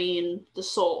to drain the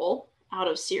soul out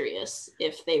of Sirius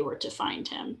if they were to find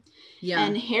him. yeah.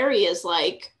 And Harry is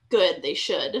like, good, they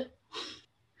should. And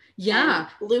Yeah.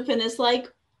 Lupin is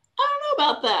like, I don't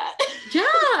know about that.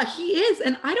 Yeah, he is.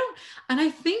 And I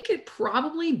think it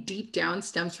probably deep down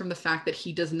stems from the fact that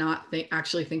he does not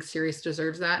actually think Sirius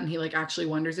deserves that. And he like actually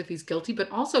wonders if he's guilty. But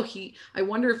also I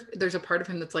wonder if there's a part of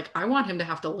him that's like, I want him to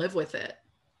have to live with it.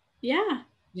 Yeah.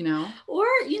 You know? Or,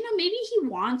 maybe he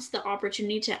wants the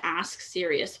opportunity to ask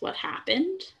Sirius what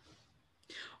happened.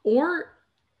 Or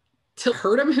to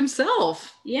hurt him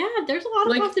himself. Yeah, there's a lot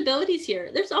of Like, possibilities here.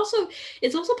 It's also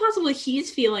possible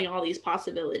he's feeling all these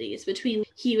possibilities between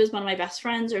he was one of my best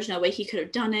friends, there's no way he could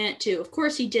have done it, to of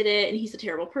course he did it and he's a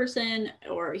terrible person,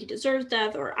 or he deserves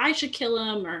death, or I should kill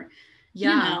him, or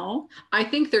yeah. I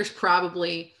think there's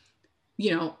probably,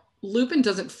 Lupin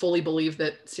doesn't fully believe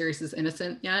that Sirius is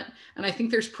innocent yet. And I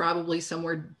think there's probably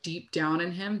somewhere deep down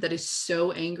in him that is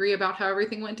so angry about how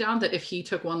everything went down that if he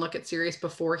took one look at Sirius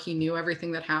before he knew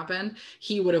everything that happened,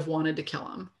 he would have wanted to kill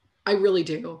him. I really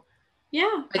do.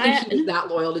 Yeah. I think he was that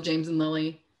loyal to James and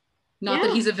Lily. Not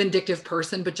that he's a vindictive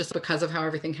person, but just because of how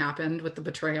everything happened with the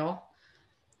betrayal.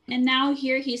 And now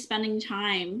here he's spending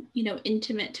time,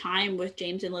 intimate time with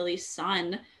James and Lily's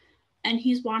son. And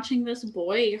he's watching this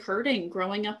boy hurting,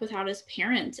 growing up without his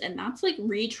parents. And that's like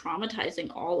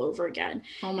re-traumatizing all over again.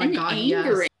 Oh my God,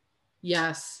 angering.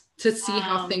 Yes. To see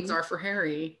how things are for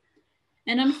Harry.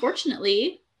 And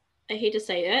unfortunately, I hate to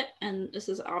say it, and this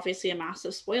is obviously a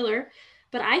massive spoiler,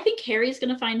 but I think Harry's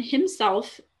going to find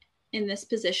himself in this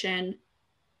position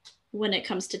when it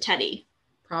comes to Teddy.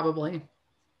 Probably.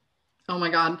 Oh my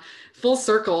God. Full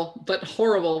circle, but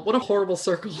horrible. What a horrible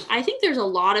circle. I think there's a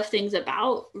lot of things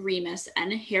about Remus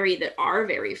and Harry that are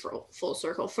very full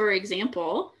circle. For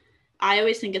example, I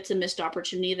always think it's a missed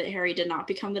opportunity that Harry did not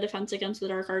become the Defense Against the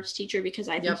Dark Arts teacher, because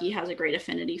I think he has a great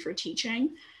affinity for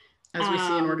teaching. As we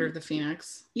see in Order of the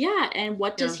Phoenix. Yeah, and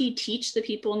what does he teach the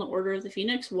people in the Order of the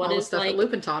Phoenix? What all is the stuff that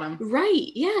Lupin taught him. Right,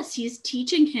 yes, he's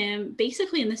teaching him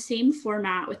basically in the same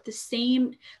format with the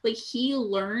same, like he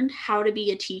learned how to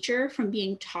be a teacher from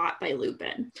being taught by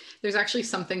Lupin. There's actually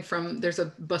something there's a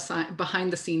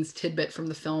behind the scenes tidbit from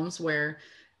the films where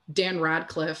Dan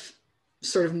Radcliffe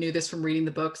sort of knew this from reading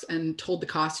the books and told the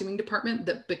costuming department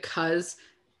that because,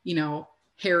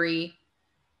 Harry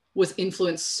was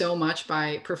influenced so much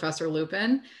by Professor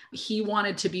Lupin, he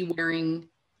wanted to be wearing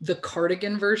the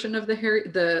cardigan version of the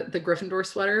Gryffindor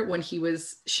sweater when he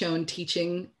was shown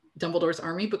teaching Dumbledore's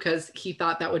army, because he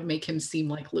thought that would make him seem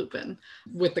like Lupin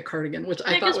with the cardigan, which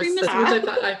I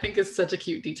think is such a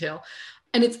cute detail.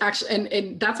 And it's actually,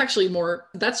 and that's actually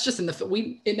that's just in the film.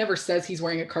 It never says he's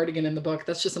wearing a cardigan in the book.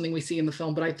 That's just something we see in the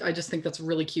film. But I just think that's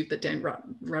really cute that Dan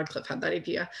Radcliffe had that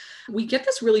idea. We get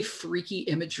this really freaky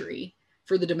imagery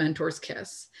for the Dementor's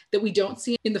kiss that we don't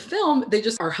see in the film. They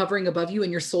just are hovering above you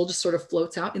and your soul just sort of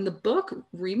floats out. In the book,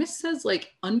 Remus says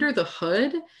like under the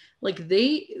hood, like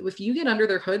if you get under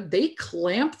their hood, they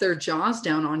clamp their jaws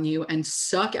down on you and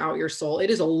suck out your soul. It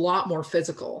is a lot more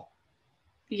physical,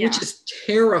 which is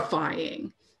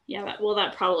terrifying. Yeah,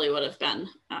 that probably would have been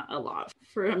a lot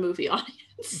for a movie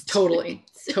audience. Totally.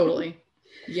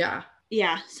 Yeah.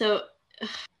 Yeah. So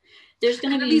there's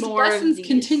going to be these more lessons of these.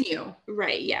 Continue.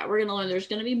 Right. Yeah. We're going to learn there's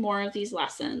going to be more of these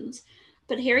lessons.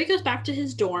 But Harry goes back to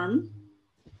his dorm,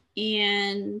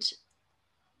 and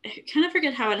I kind of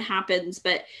forget how it happens,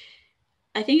 but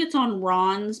I think it's on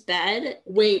Ron's bed.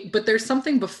 Wait, but there's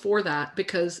something before that,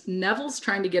 because Neville's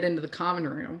trying to get into the common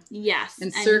room. Yes.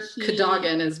 And Sir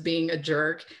Cadogan is being a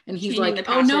jerk. And he's like,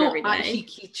 oh no, he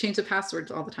changed the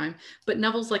passwords all the time. But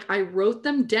Neville's like, I wrote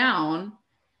them down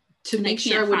to make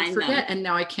sure I wouldn't forget. And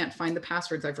now I can't find the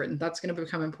passwords I've written. That's going to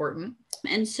become important.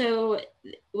 And so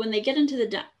when they get into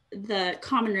the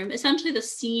common room, essentially the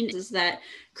scene is that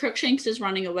Crookshanks is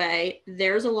running away.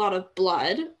 There's a lot of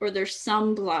blood, or there's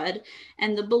some blood.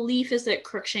 And the belief is that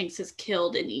Crookshanks has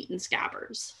killed and eaten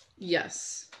Scabbers.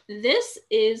 Yes. This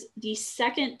is the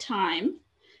second time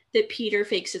that Peter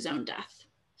fakes his own death.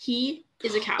 He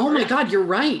is a coward. Oh my God, you're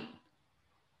right.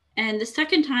 And the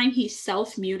second time he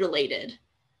self-mutilated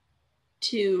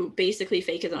to basically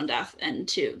fake his own death and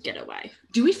to get away.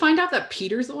 Do we find out that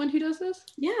Peter's the one who does this?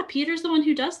 Yeah, Peter's the one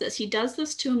who does this. He does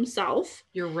this to himself.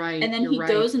 You're right. And then he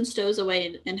goes and stows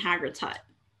away in Hagrid's hut.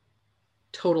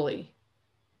 Totally.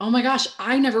 Oh my gosh,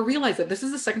 I never realized that. This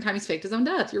is the second time he's faked his own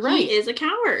death. You're right. He is a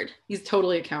coward. He's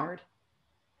totally a coward.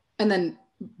 And then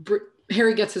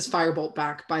Harry gets his firebolt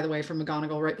back, by the way, from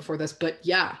McGonagall right before this. But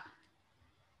yeah.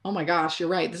 Oh my gosh, you're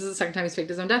right. This is the second time he's faked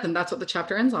his own death, and that's what the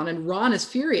chapter ends on. And Ron is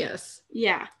furious.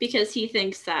 Yeah, because he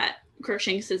thinks that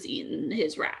Crookshanks has eaten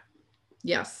his rat.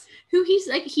 Yes. Who he's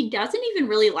like, he doesn't even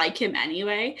really like him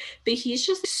anyway, but he's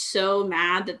just so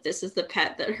mad that this is the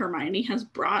pet that Hermione has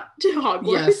brought to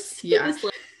Hogwarts. Yes. Yeah. This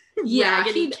Yeah.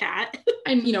 raggedy cat.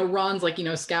 And, you know, Ron's like, you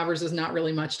know, Scabbers is not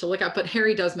really much to look at, but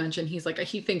Harry does mention, he's like,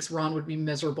 he thinks Ron would be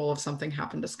miserable if something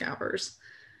happened to Scabbers,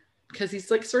 because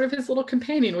he's like sort of his little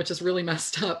companion, which is really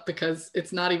messed up because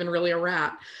it's not even really a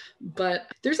rat.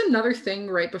 But there's another thing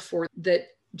right before that,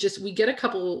 just we get a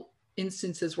couple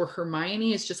instances where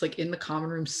Hermione is just like in the common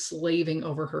room slaving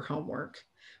over her homework.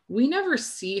 We never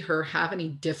see her have any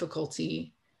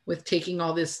difficulty with taking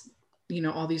all this, you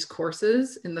know, all these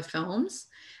courses in the films.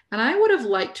 And I would have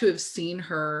liked to have seen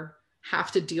her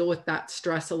have to deal with that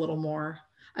stress a little more.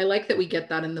 I like that we get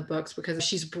that in the books because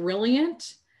she's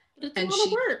brilliant. But it's and a lot of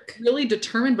she's work. really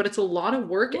determined, but it's a lot of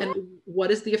work. Yeah. And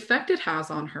what is the effect it has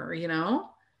on her, you know?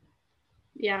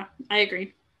 Yeah, I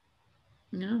agree.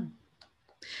 Yeah.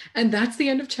 And that's the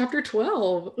end of chapter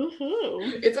 12.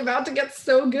 Woohoo. It's about to get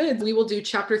so good. We will do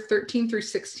chapter 13 through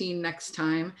 16 next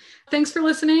time. Thanks for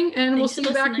listening, and we'll see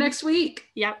you back next week.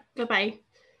 Yep. Bye-bye.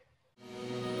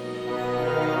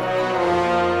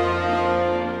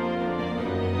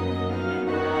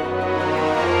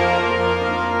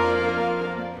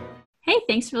 Hey,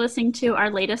 thanks for listening to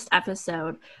our latest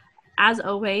episode. As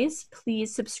always,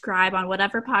 please subscribe on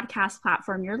whatever podcast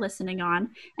platform you're listening on.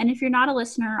 And if you're not a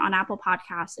listener on Apple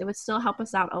Podcasts, it would still help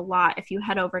us out a lot if you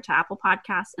head over to Apple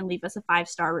Podcasts and leave us a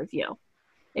 5-star review.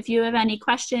 If you have any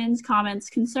questions, comments,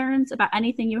 concerns about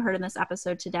anything you heard in this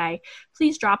episode today,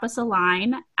 please drop us a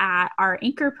line at our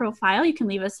Anchor profile. You can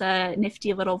leave us a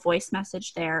nifty little voice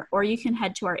message there, or you can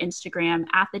head to our Instagram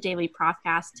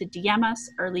 @thedailyprofcast to DM us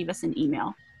or leave us an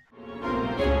email.